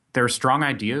 There are strong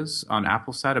ideas on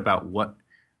Apple's side about what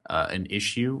an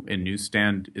issue in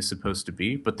Newsstand is supposed to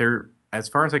be, but there, as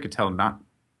far as I could tell, not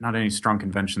any strong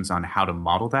conventions on how to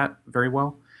model that very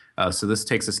well. So this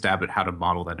takes a stab at how to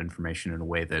model that information in a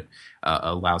way that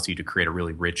allows you to create a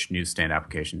really rich Newsstand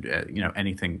application.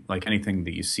 Anything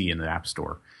that you see in the App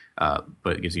Store,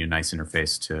 but it gives you a nice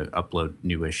interface to upload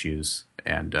new issues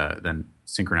and then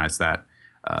synchronize that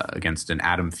against an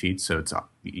Atom feed, so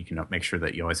you can make sure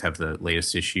that you always have the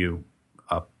latest issue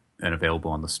up and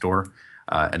available on the store,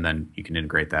 and then you can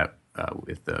integrate that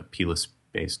with the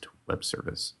plist-based web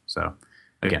service. So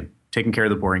again, taking care of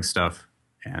the boring stuff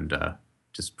and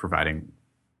just providing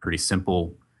pretty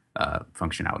simple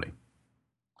functionality.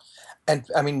 And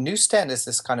I mean, newsstand is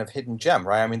this kind of hidden gem,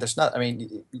 right? I mean, there's not. I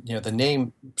mean, the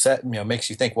name set, makes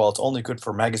you think, well, it's only good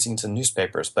for magazines and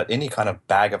newspapers, but any kind of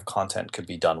bag of content could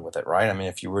be done with it, right? I mean,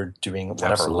 if you were doing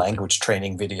whatever Absolutely. language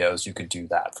training videos, you could do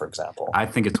that, for example. I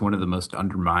think it's one of the most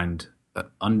undermined,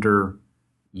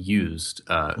 underused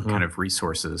kind Hmm. of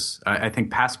resources. I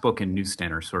think Passbook and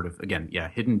Newsstand are sort of, again, yeah,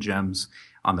 hidden gems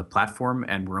on the platform,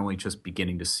 and we're only just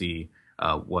beginning to see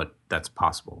what's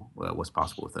possible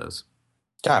with those.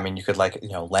 Yeah, I mean, you could like,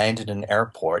 land in an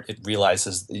airport. It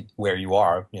realizes where you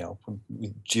are,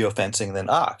 geofencing. Then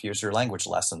here's your language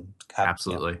lesson.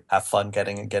 Absolutely. Have fun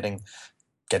getting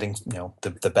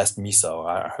the best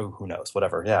miso. Who knows?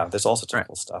 Whatever. Yeah, there's all sorts of Right.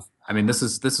 cool stuff. I mean, this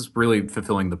is really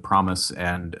fulfilling the promise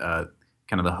and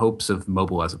kind of the hopes of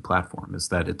mobile as a platform is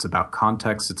that it's about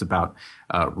context, it's about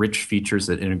rich features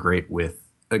that integrate with,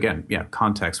 again, yeah,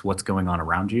 context, what's going on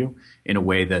around you in a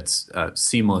way that's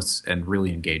seamless and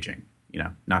really engaging.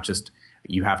 Not just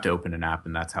you have to open an app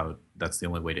and that's the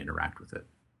only way to interact with it.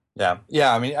 Yeah,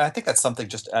 yeah. I mean, I think that's something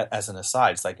just as an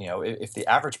aside. It's like, if the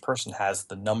average person has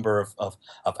the number of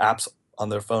apps on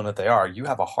their phone that they are, you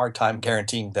have a hard time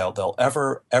guaranteeing they'll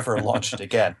ever launch it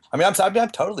again. I mean, I'm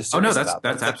totally Oh no, serious that's about that.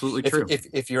 that's It's like absolutely if true.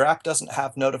 if your app doesn't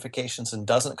have notifications and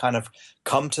doesn't kind of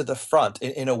come to the front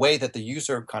in a way that the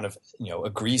user kind of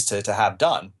agrees to have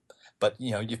done. But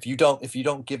if you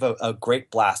don't give a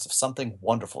great blast of something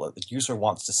wonderful that the user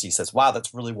wants to see, says, "Wow,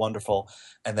 that's really wonderful,"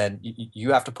 and then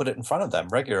you have to put it in front of them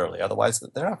regularly. Otherwise,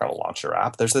 they're not going to launch your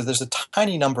app. There's a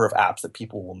tiny number of apps that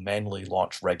people will manually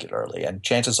launch regularly, and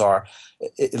chances are,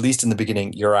 at least in the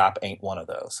beginning, your app ain't one of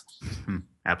those. Hmm,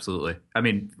 absolutely. I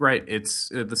mean, right. It's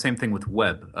the same thing with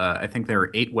web. I think there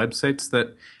are 8 websites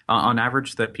that, on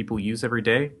average, that people use every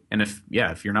day. And if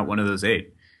you're not one of those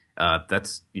 8,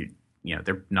 that's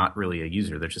they're not really a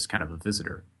user. They're just kind of a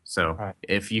visitor. So Right.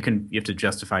 if you have to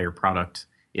justify your product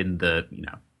in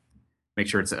make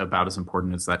sure it's about as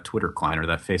important as that Twitter client or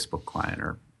that Facebook client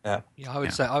or Yeah. Yeah, I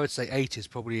would yeah. say 8 is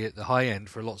probably at the high end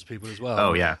for lots of people as well.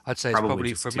 Oh yeah, I'd say it's probably probably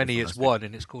just for 2 many for it's most people. 1,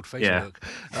 and it's called Yeah.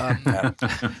 Facebook.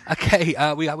 Yeah.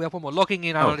 Okay, we have one more.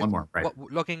 Oh, one more. Right.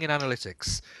 Logging in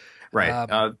analytics. Right.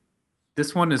 Um,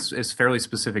 This one is fairly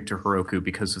specific to Heroku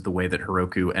because of the way that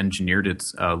Heroku engineered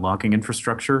its logging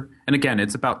infrastructure. And again,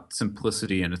 it's about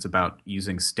simplicity and it's about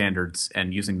using standards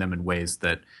and using them in ways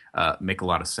that make a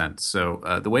lot of sense. So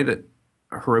the way that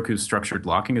Heroku's structured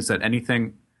logging is that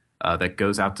anything that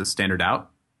goes out to standard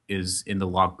out is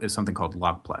something called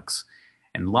logplex.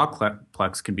 And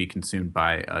logplex can be consumed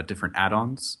by different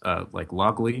add-ons like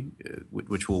Logly,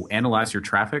 which will analyze your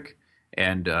traffic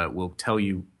and will tell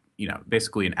you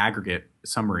basically an aggregate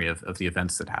summary of the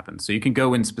events that happened. So you can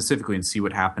go in specifically and see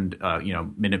what happened,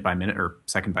 minute by minute or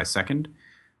second by second,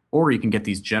 or you can get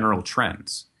these general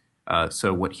trends.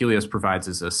 So what Helios provides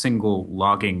is a single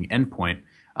logging endpoint,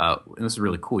 and this is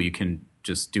really cool. You can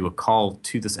just do a call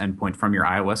to this endpoint from your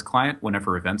iOS client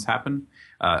whenever events happen.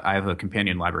 I have a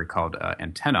companion library called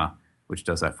Antenna, which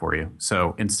does that for you.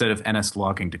 So instead of NS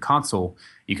logging to console,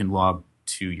 you can log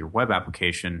to your web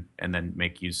application and then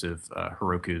make use of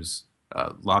Heroku's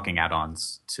logging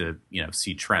add-ons to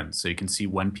see trends. So you can see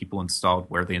when people installed,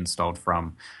 where they installed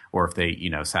from, or if they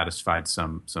satisfied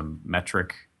some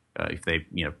metric, if they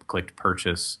clicked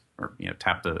purchase or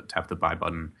tap the buy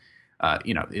button.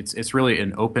 It's really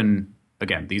an open.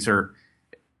 Again, these are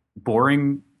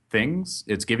boring things.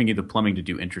 It's giving you the plumbing to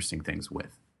do interesting things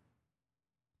with.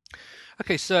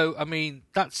 okay, so I mean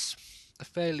that's a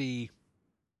fairly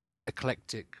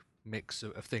eclectic mix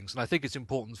of things, and I think it's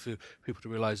important for people to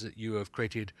realize that you have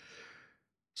created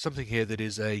something here that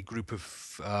is a group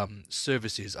of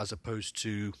services as opposed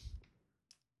to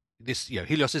this.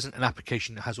 Helios isn't an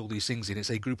application that has all these things in.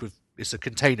 It's a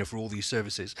container for all these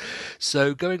services.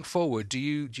 So going forward, do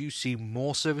you see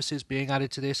more services being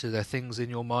added to this? Are there things in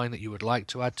your mind that you would like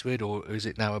to add to it, or is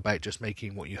it now about just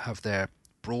making what you have there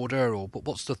broader? Or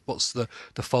what's the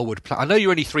forward plan? I know you're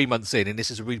only 3 months in, and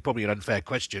this is probably an unfair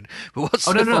question, but what's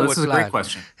Oh, the no, no, this forward is a great plan?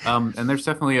 question. And there's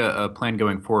definitely a plan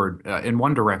going forward. In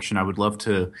one direction, I would love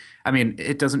to. I mean,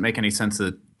 it doesn't make any sense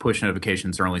that push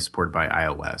notifications are only supported by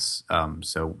iOS.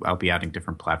 So I'll be adding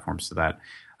different platforms to that,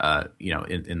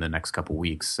 in the next couple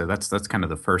weeks. So that's kind of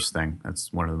the first thing.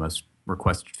 That's one of the most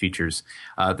requested features.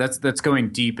 That's going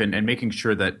deep and making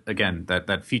sure that again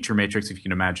that feature matrix, if you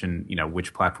can imagine,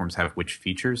 which platforms have which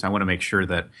features. I want to make sure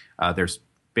that there's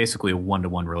basically a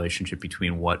one-to-one relationship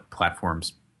between what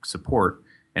platforms support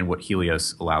and what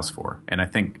Helios allows for. And I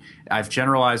think I've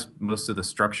generalized most of the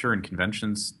structure and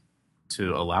conventions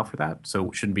to allow for that. So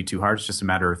it shouldn't be too hard. It's just a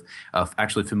matter of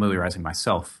actually familiarizing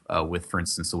myself with, for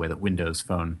instance, the way that Windows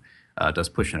Phone does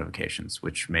push notifications,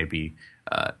 which may be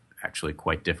actually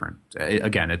quite different.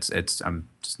 Again, it's I'm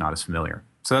just not as familiar.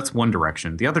 So that's one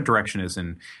direction. The other direction is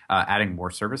in adding more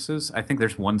services. I think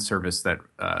there's one service that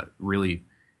really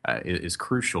is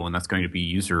crucial, and that's going to be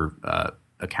user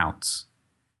accounts.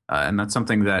 And that's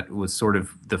something that was sort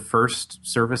of the first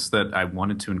service that I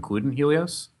wanted to include in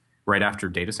Helios right after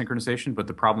data synchronization. But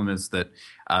the problem is that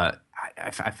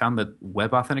I found that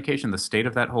web authentication, the state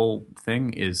of that whole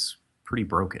thing is pretty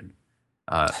broken.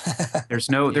 Uh, there's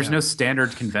Yeah. no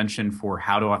standard convention for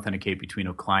how to authenticate between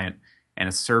a client and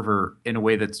a server in a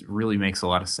way that really makes a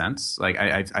lot of sense. Like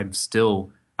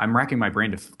I'm racking my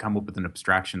brain to come up with an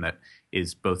abstraction that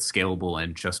is both scalable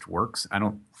and just works.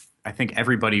 I think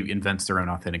everybody invents their own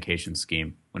authentication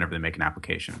scheme whenever they make an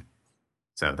application.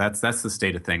 So that's the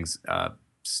state of things.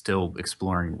 Still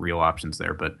exploring real options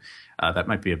there, but that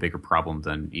might be a bigger problem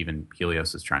than even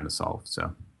Helios is trying to solve.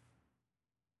 So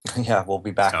Yeah, we'll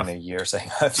be it's back in tough. a year saying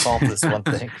I've solved this one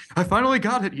thing. I finally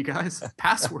got it, you guys.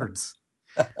 Passwords.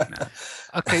 No.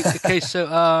 Okay. So,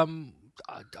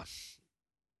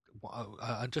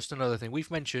 just another thing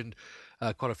we've mentioned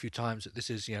quite a few times that this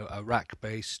is, a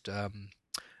rack-based uh,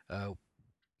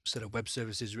 set of web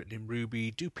services written in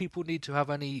Ruby. Do people need to have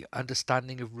any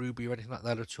understanding of Ruby or anything like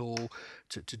that at all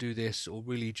to do this, or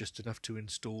really just enough to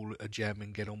install a gem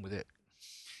and get on with it?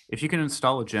 If you can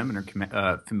install a gem and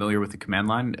are familiar with the command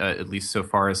line, at least so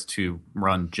far as to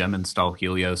run gem install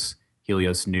Helios,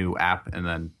 Helios new app, and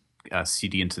then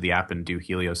cd into the app and do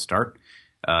Helios start,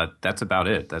 that's about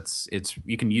it. It's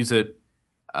you can use it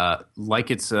like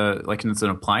it's an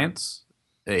appliance.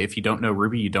 If you don't know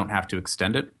Ruby, you don't have to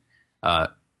extend it. Uh,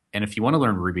 and if you want to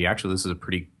learn Ruby, actually, this is a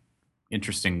pretty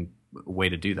interesting way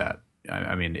to do that.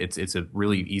 I mean, it's a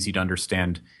really easy to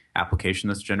understand application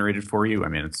that's generated for you. I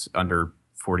mean, it's under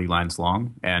 40 lines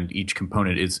long, and each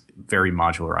component is very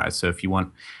modularized. So if you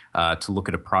want to look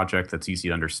at a project that's easy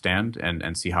to understand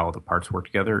and see how all the parts work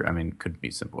together, I mean, it could be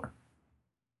simpler.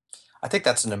 I think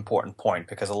that's an important point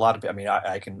because a lot of, I mean,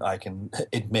 I can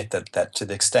admit that to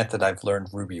the extent that I've learned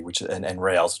Ruby, which and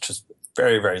Rails, which is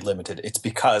very, very limited, it's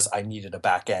because I needed a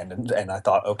back end, and I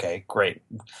thought, okay, great,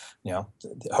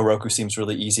 Heroku seems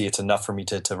really easy. It's enough for me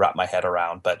to wrap my head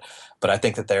around. But I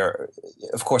think that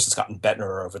of course, it's gotten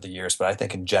better over the years. But I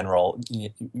think in general,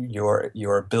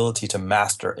 your ability to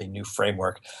master a new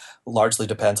framework largely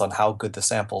depends on how good the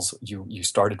samples you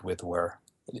started with were,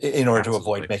 in order to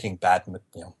avoid Absolutely.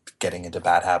 making getting into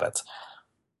bad habits.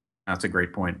 That's a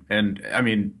great point. And I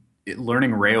mean,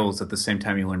 learning Rails at the same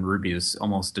time you learn Ruby is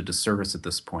almost a disservice at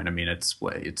this point. I mean, it's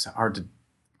hard to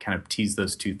kind of tease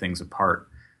those two things apart.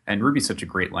 And Ruby's such a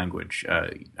great language.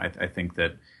 I think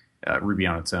that Ruby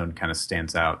on its own kind of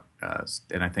stands out.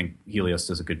 And I think Helios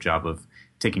does a good job of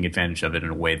taking advantage of it in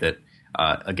a way that,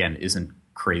 again, isn't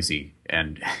crazy.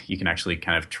 And you can actually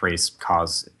kind of trace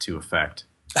cause to effect.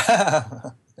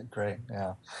 Great,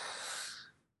 yeah,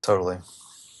 totally.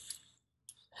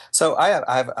 So I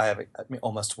have I mean,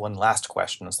 almost one last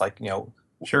question. It's like,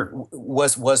 Sure.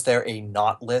 was there a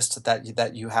not list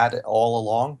that you had all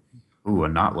along? Ooh, a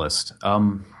not list. I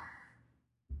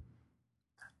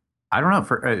don't know.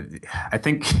 I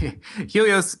think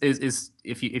Helios is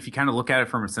if you kind of look at it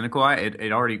from a cynical eye,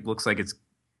 it already looks like it's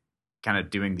kind of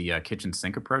doing the kitchen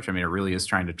sink approach. I mean, it really is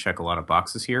trying to check a lot of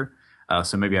boxes here.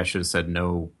 So maybe I should have said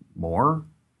no more.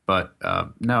 But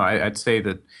no, I'd say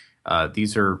that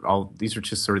these are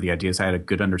just sort of the ideas. I had a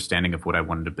good understanding of what I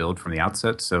wanted to build from the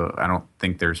outset. So I don't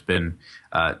think there's been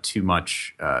too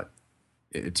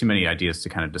many ideas to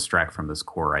kind of distract from this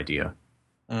core idea.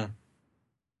 Mm.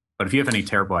 But if you have any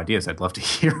terrible ideas, I'd love to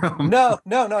hear them. No.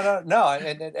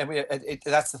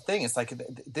 That's the thing. It's like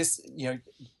this.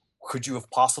 Could you have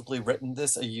possibly written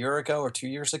this a year ago or 2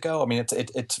 years ago? I mean,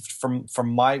 it's from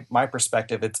my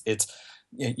perspective, it's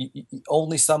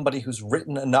only somebody who's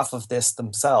written enough of this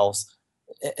themselves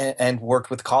and worked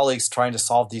with colleagues trying to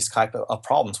solve these type of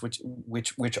problems, which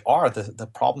are the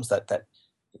problems that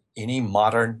any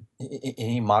modern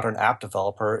app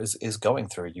developer is going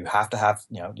through. You have to have,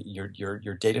 your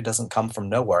data doesn't come from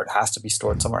nowhere. It has to be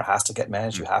stored somewhere. It has to get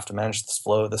managed. You have to manage this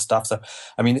flow of this stuff. So,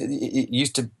 I mean, it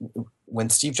used to, when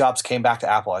Steve Jobs came back to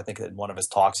Apple, I think in one of his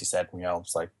talks, he said,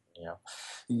 it's like,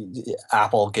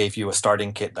 Apple gave you a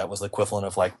starting kit that was the equivalent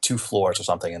of like 2 floors or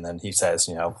something. And then he says,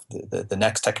 the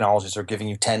next technologies are giving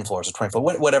you 10 floors or 20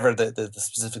 floors, whatever the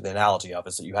specific analogy of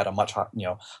is, that you had a much,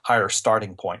 higher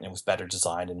starting point and it was better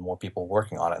designed and more people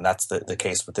working on it. And that's the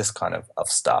case with this kind of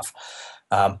stuff.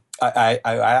 I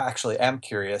actually am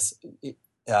curious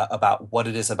about what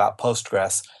it is about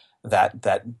Postgres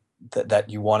that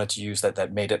you wanted to use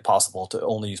that made it possible to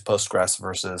only use Postgres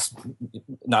versus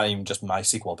not even just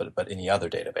MySQL, but any other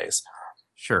database.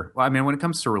 Sure. Well, I mean, when it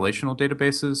comes to relational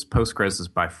databases, Postgres is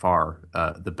by far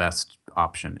the best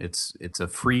option. It's a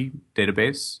free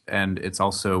database, and it's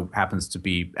also happens to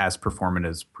be as performant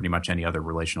as pretty much any other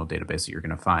relational database that you're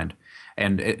going to find.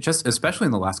 And it just, especially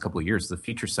in the last couple of years, the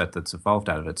feature set that's evolved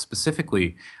out of it.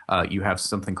 Specifically, you have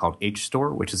something called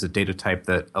HStore, which is a data type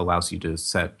that allows you to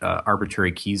set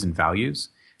arbitrary keys and values.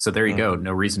 So there you go.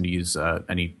 No reason to use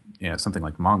something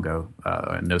like Mongo,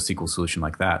 a NoSQL solution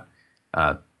like that.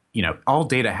 All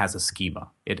data has a schema.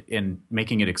 And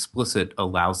making it explicit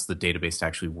allows the database to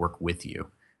actually work with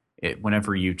you.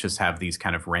 Whenever you just have these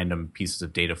kind of random pieces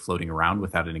of data floating around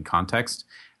without any context,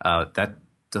 that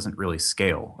doesn't really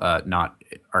scale. Not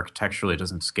architecturally, it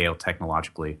doesn't scale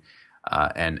technologically.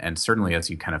 And certainly as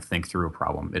you kind of think through a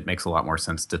problem, it makes a lot more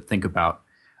sense to think about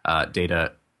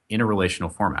data in a relational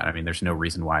format. I mean, there's no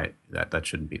reason why that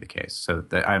shouldn't be the case. So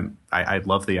I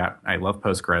love the app. I love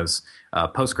Postgres.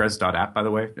 Postgres.app, by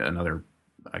the way, another,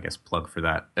 I guess, plug for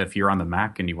that. If you're on the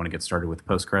Mac and you want to get started with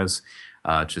Postgres,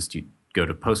 you go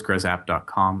to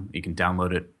postgresapp.com. You can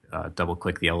download it,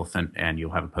 double-click the elephant, and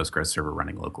you'll have a Postgres server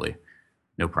running locally.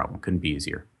 No problem. Couldn't be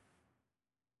easier.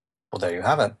 Well, there you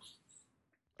have it.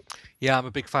 Yeah, I'm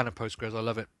a big fan of Postgres. I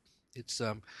love it. It's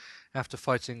after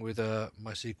fighting with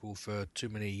MySQL for too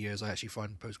many years, I actually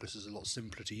find Postgres is a lot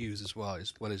simpler to use as well.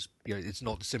 It's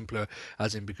not simpler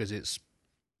as in because it's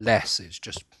less. It's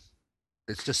just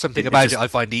something about it I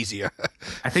find easier.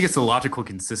 I think it's the logical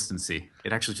consistency.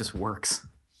 It actually just works.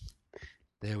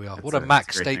 There we are. What a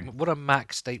Mac statement! Thing. What a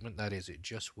Mac statement that is. It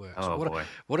just works. Oh, boy.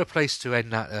 What a place to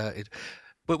end that.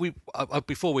 But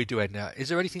before we do end now, is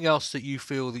there anything else that you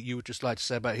feel that you would just like to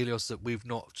say about Helios that we've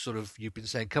not you've been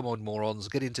saying, come on, morons,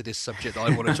 get into this subject that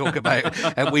I want to talk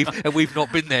about, and we've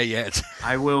not been there yet?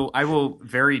 I will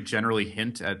very generally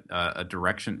hint at a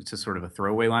direction to sort of a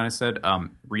throwaway line. I said,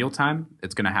 real time,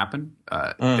 it's going to happen.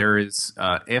 There is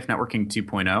AF networking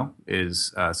 2.0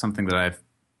 is something that I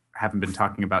haven't been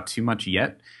talking about too much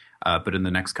yet. But in the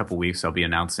next couple weeks, I'll be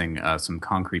announcing some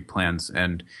concrete plans.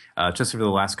 And just over the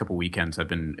last couple weekends, I've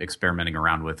been experimenting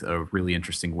around with a really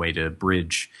interesting way to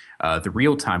bridge the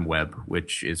real-time web,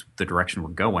 which is the direction we're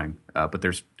going. But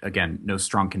there's, again, no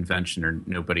strong convention or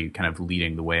nobody kind of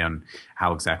leading the way on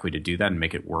how exactly to do that and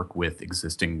make it work with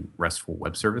existing RESTful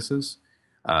web services.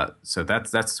 So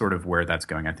that's sort of where that's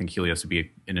going. I think Helios would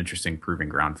be an interesting proving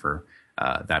ground for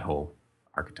that whole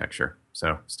architecture.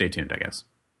 So stay tuned, I guess.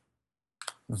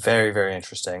 Very, very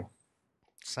interesting.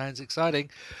 Sounds exciting.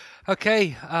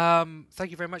 Okay,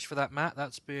 thank you very much for that, Matt.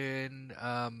 That's been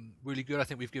really good. I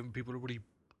think we've given people a really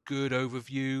good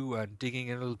overview and digging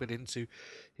in a little bit into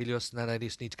Helios, and then they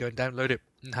just need to go and download it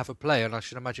and have a play. And I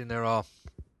should imagine there are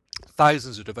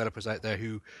thousands of developers out there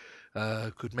who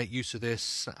could make use of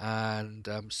this and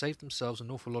save themselves an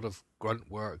awful lot of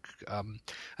grunt work, and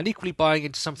equally buying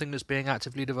into something that's being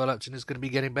actively developed and is going to be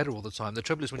getting better all the time. The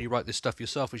trouble is when you write this stuff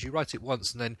yourself is you write it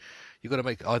once and then you've got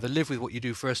to either live with what you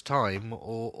do first time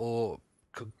or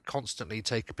constantly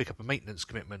pick up a maintenance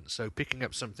commitment. So picking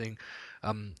up something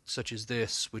such as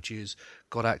this, which has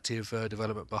got active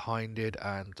development behind it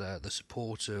and the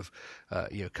support of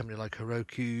a company like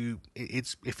Heroku,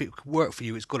 if it could work for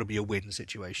you, it's got to be a win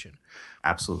situation.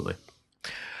 Absolutely.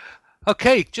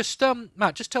 Okay, just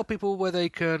Matt, just tell people where they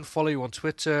can follow you on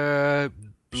Twitter,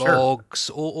 blogs,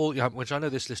 sure. or which I know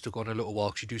this list will go on a little while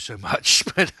because you do so much,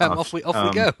 but off we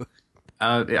go.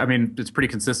 I mean, it's pretty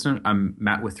consistent. I'm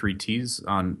Matt with 3 T's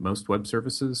on most web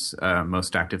services,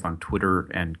 most active on Twitter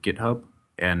and GitHub.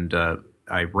 And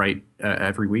I write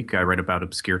every week. I write about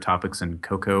obscure topics in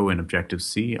Cocoa and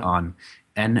Objective-C on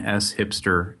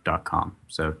nshipster.com.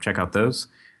 So check out those.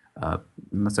 And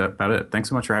that's about it. Thanks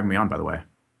so much for having me on, by the way.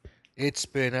 It's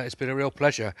been a real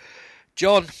pleasure.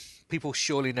 John, people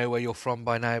surely know where you're from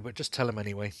by now, but just tell them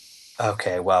anyway.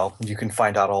 Okay, well, you can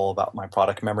find out all about my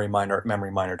product Memory Miner at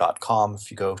memoryminer.com.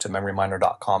 If you go to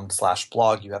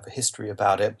memoryminer.com/blog, you have a history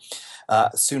about it.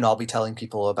 Soon I'll be telling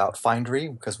people about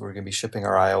Findry because we're going to be shipping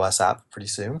our iOS app pretty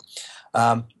soon.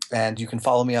 And you can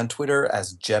follow me on Twitter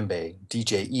as Djembe,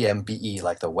 DJEMBE,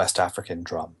 like the West African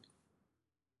drum.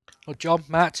 Well, John,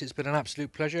 Matt, it's been an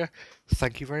absolute pleasure.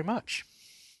 Thank you very much.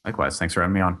 Likewise. Thanks for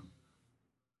having me on.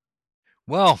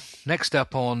 Well, next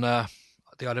up on the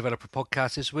iDeveloper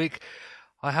podcast this week,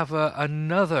 I have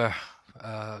another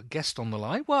guest on the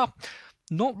line. Well,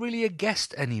 not really a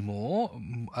guest anymore.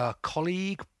 A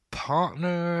colleague,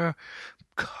 partner,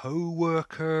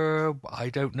 co-worker. I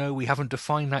don't know. We haven't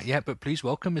defined that yet, but please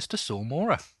welcome Mr. Saul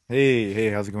Mora. Hey,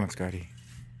 how's it going, Scotty?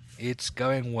 It's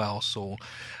going well, Saul.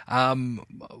 Do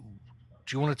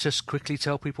you want to just quickly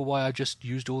tell people why I just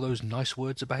used all those nice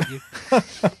words about you?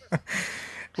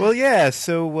 Well, yeah.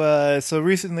 So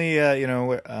recently, at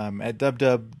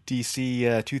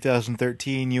DC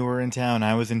 2013, you were in town.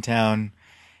 I was in town,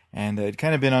 and it'd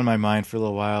kind of been on my mind for a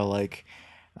little while. Like,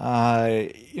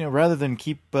 rather than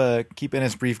keep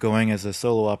NS Brief going as a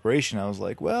solo operation, I was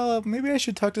like, well, maybe I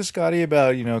should talk to Scotty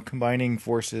about combining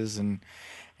forces and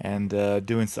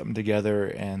doing something together.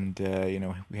 And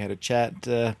we had a chat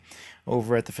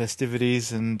over at the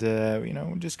festivities, and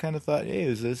just kind of thought,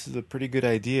 hey, this is a pretty good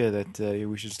idea that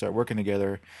we should start working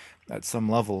together at some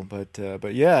level. But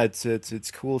yeah,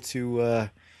 it's cool to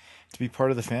be part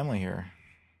of the family here.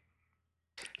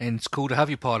 And it's cool to have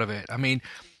you part of it. I mean,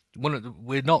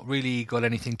 we're not really got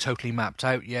anything totally mapped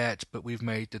out yet, but we've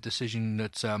made the decision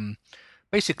that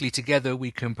basically together we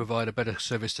can provide a better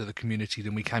service to the community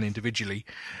than we can individually.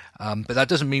 But that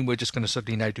doesn't mean we're just going to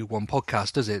suddenly now do one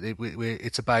podcast, does it?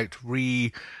 It's about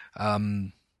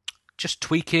just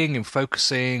tweaking and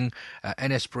focusing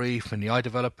NS Brief and the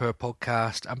iDeveloper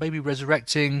podcast, and maybe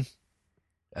resurrecting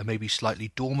a maybe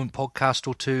slightly dormant podcast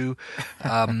or two,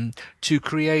 to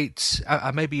create,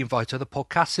 and maybe invite other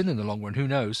podcasts in the long run, who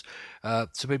knows,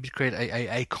 to maybe create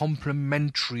a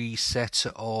complementary set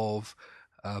of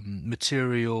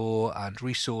material and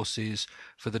resources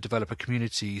for the developer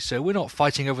community. So we're not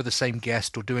fighting over the same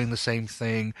guest or doing the same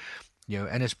thing.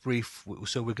 NS Brief,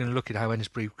 so we're going to look at how NS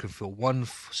Brief can fill one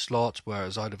slot,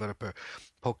 whereas iDeveloper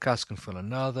podcast can fill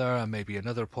another, and maybe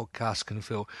another podcast can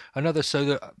fill another, so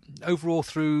that overall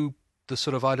through the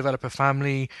sort of iDeveloper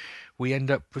family, we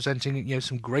end up presenting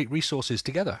some great resources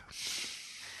together.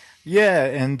 Yeah,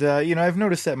 and I've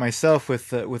noticed that myself with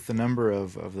the number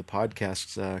of the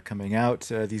podcasts coming out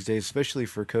these days, especially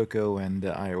for Cocoa and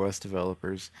iOS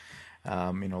developers.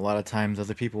 A lot of times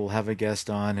other people will have a guest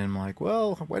on, and I'm like,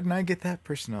 well, why didn't I get that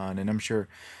person on? And I'm sure,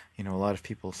 a lot of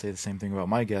people say the same thing about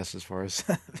my guests as far as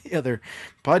the other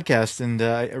podcasts. And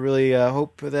I really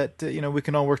hope that we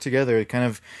can all work together to kind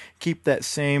of keep that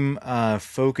same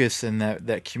focus and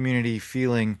that community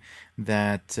feeling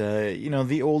that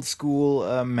the old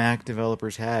school Mac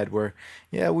developers had, where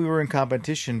yeah, we were in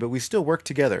competition, but we still worked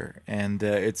together, and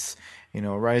it's a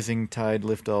rising tide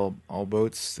lift all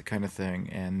boats, the kind of thing.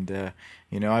 And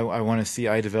I want to see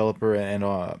iDeveloper and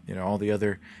all the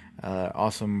other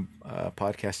awesome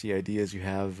podcasty ideas you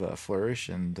have flourish.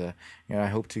 And I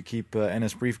hope to keep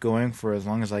NS Brief going for as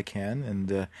long as I can.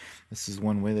 And this is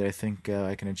one way that I think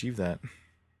I can achieve that.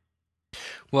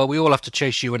 Well, we all have to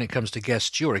chase you when it comes to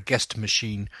guests. You're a guest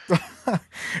machine.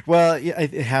 Well, yeah,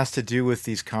 it has to do with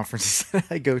these conferences that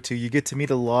I go to. You get to meet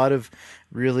a lot of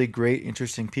really great,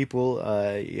 interesting people,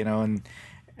 and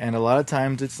a lot of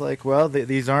times it's like, well,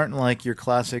 these aren't like your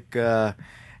classic, just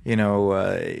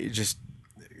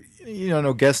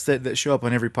no guests that show up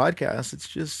on every podcast. It's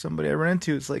just somebody I run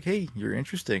into. It's like, hey, you're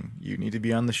interesting. You need to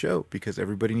be on the show because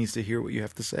everybody needs to hear what you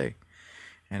have to say.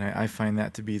 And I find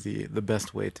that to be the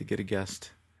best way to get a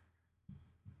guest.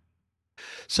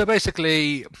 So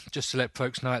basically, just to let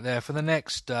folks know out there, for the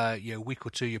next week or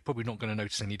two, you're probably not going to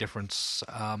notice any difference,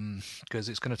 because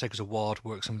it's going to take us a while to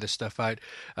work some of this stuff out.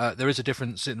 There is a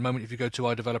difference at the moment if you go to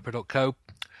iDeveloper.co.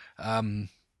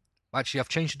 Actually, I've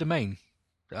changed the domain.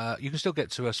 You can still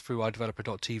get to us through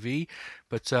iDeveloper.tv,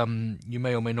 but you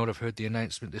may or may not have heard the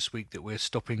announcement this week that we're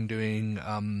stopping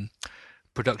doing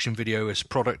production video as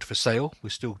product for sale. We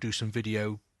still do some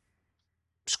video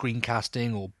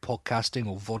screencasting or podcasting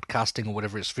or vodcasting or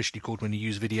whatever it's officially called when you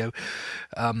use video,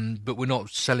 but we're not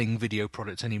selling video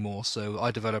products anymore. So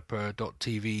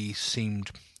iDeveloper.tv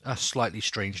seemed a slightly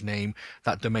strange name.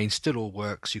 That domain still all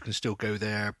works. You can still go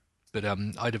there, but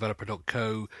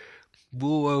iDeveloper.co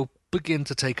will begin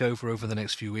to take over the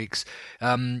next few weeks.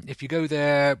 If you go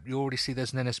there, you already see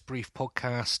there's an NS Brief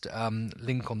podcast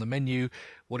link on the menu.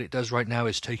 What it does right now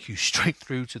is take you straight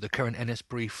through to the current NS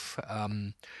Brief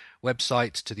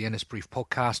website, to the NS Brief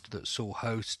podcast that Saul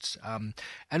hosts, and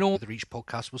all whether each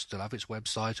podcast will still have its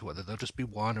website or whether there'll just be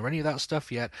one or any of that stuff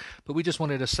yet. But we just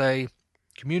wanted to say,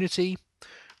 community,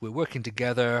 we're working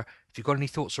together. If you've got any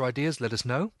thoughts or ideas, let us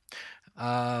know,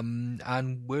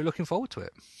 and we're looking forward to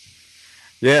it.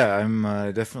 Yeah, I'm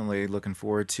definitely looking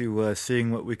forward to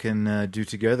seeing what we can do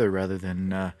together rather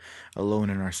than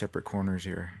alone in our separate corners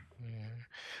here.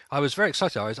 I was very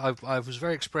excited. I was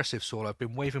very expressive, Saul. I've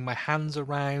been waving my hands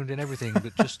around and everything,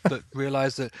 but just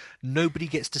realised that nobody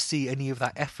gets to see any of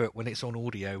that effort when it's on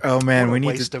audio. Oh man, What a we need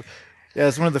waste to. of. Yeah,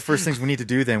 it's one of the first things we need to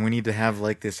do. Then we need to have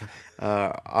like this,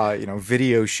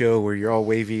 video show where you're all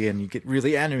wavy and you get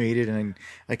really animated, and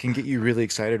I can get you really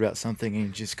excited about something, and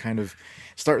you just kind of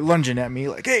start lunging at me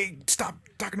like, "Hey, stop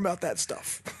talking about that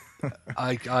stuff."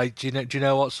 Do you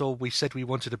know what, Saul? We said we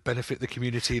wanted to benefit the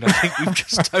community, and I think we've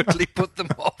just totally put them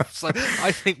off. So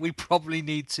I think we probably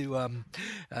need to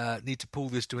pull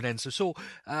this to an end. So, Saul,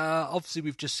 obviously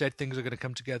we've just said things are going to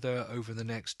come together over the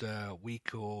next week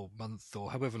or month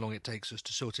or however long it takes us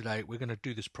to sort it out. We're going to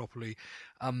do this properly.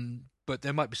 But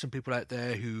there might be some people out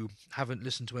there who haven't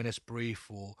listened to NS Brief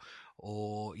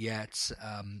or yet,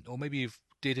 or maybe you've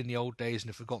did in the old days and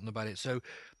have forgotten about it. So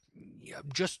yeah,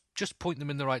 just point them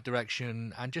in the right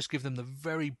direction and just give them the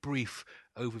very brief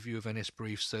overview of NS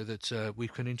Brief so that we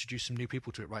can introduce some new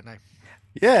people to it right now.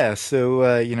 Yeah, so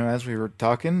as we were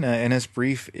talking, NS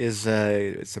Brief is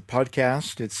it's a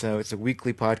podcast. It's a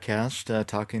weekly podcast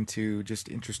talking to just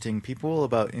interesting people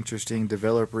about interesting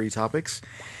developer topics,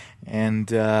 and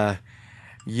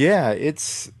yeah,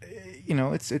 it's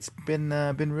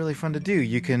been really fun to do.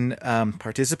 You can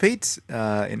participate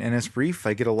in NS Brief.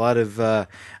 I get a lot of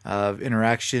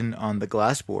interaction on the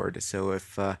Glassboard. So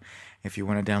if you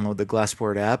want to download the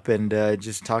Glassboard app and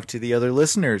just talk to the other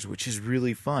listeners, which is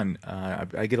really fun.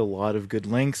 I get a lot of good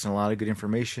links and a lot of good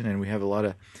information, and we have a lot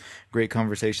of great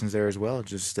conversations there as well.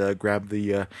 Just grab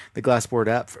the Glassboard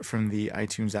app from the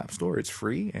iTunes App Store. It's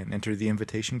free, and enter the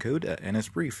invitation code NS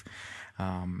Brief.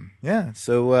 Yeah,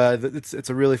 so it's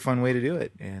a really fun way to do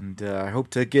it, and I hope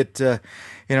to get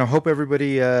hope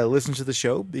everybody listens to the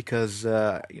show because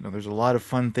there's a lot of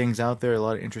fun things out there, a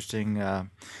lot of interesting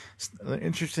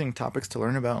topics to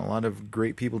learn about, and a lot of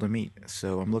great people to meet.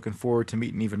 So I'm looking forward to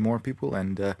meeting even more people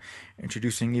and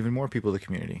introducing even more people to the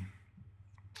community.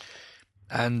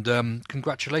 And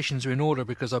congratulations are in order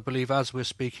because I believe as we're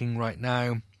speaking right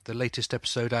now, the latest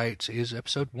episode out is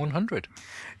episode 100.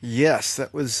 Yes,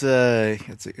 that was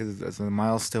it's a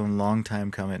milestone, long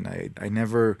time coming. I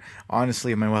never,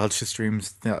 honestly, in my wildest dreams,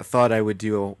 thought I would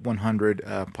do 100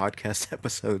 podcast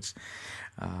episodes.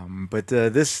 But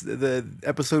the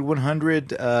episode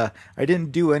 100, I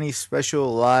didn't do any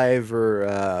special live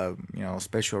or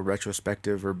special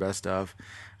retrospective or best of.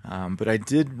 But I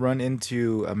did run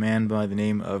into a man by the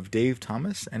name of Dave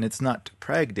Thomas, and it's not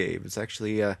Prague Dave. It's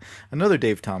actually another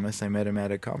Dave Thomas. I met him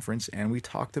at a conference, and we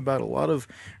talked about a lot of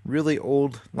really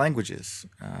old languages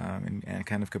and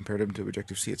kind of compared him to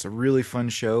Objective-C. It's a really fun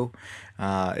show.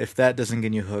 If that doesn't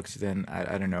get you hooked, then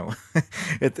I don't know.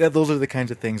 Those are the kinds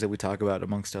of things that we talk about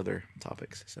amongst other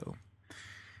topics. So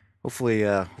hopefully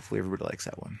everybody likes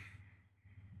that one.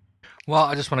 Well,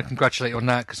 I just want to congratulate you on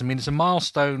that because, I mean, it's a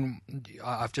milestone.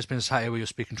 I've just been sat here where you're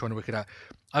speaking, trying to work it out.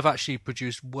 I've actually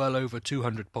produced well over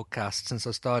 200 podcasts since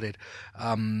I started,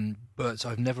 but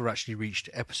I've never actually reached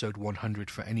episode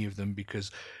 100 for any of them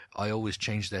because I always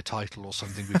change their title or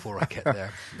something before I get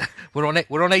there. We're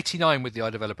on 89 with the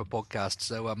iDeveloper podcast,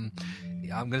 so I'm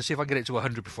going to see if I can get it to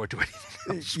 100 before I do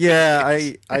anything else. Yeah,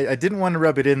 I didn't want to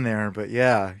rub it in there, but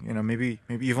yeah, maybe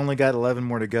you've only got 11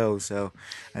 more to go, so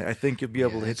I think you'll be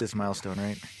able to hit this milestone,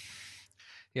 right?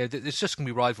 Yeah, it's just going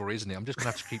to be rivalry, isn't it? I'm just going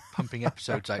to have to keep pumping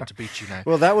episodes out to beat you now.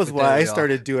 Well, that was why I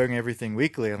started doing everything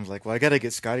weekly. I was like, well, I got to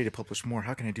get Scotty to publish more.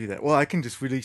 How can I do that? Well, I can just release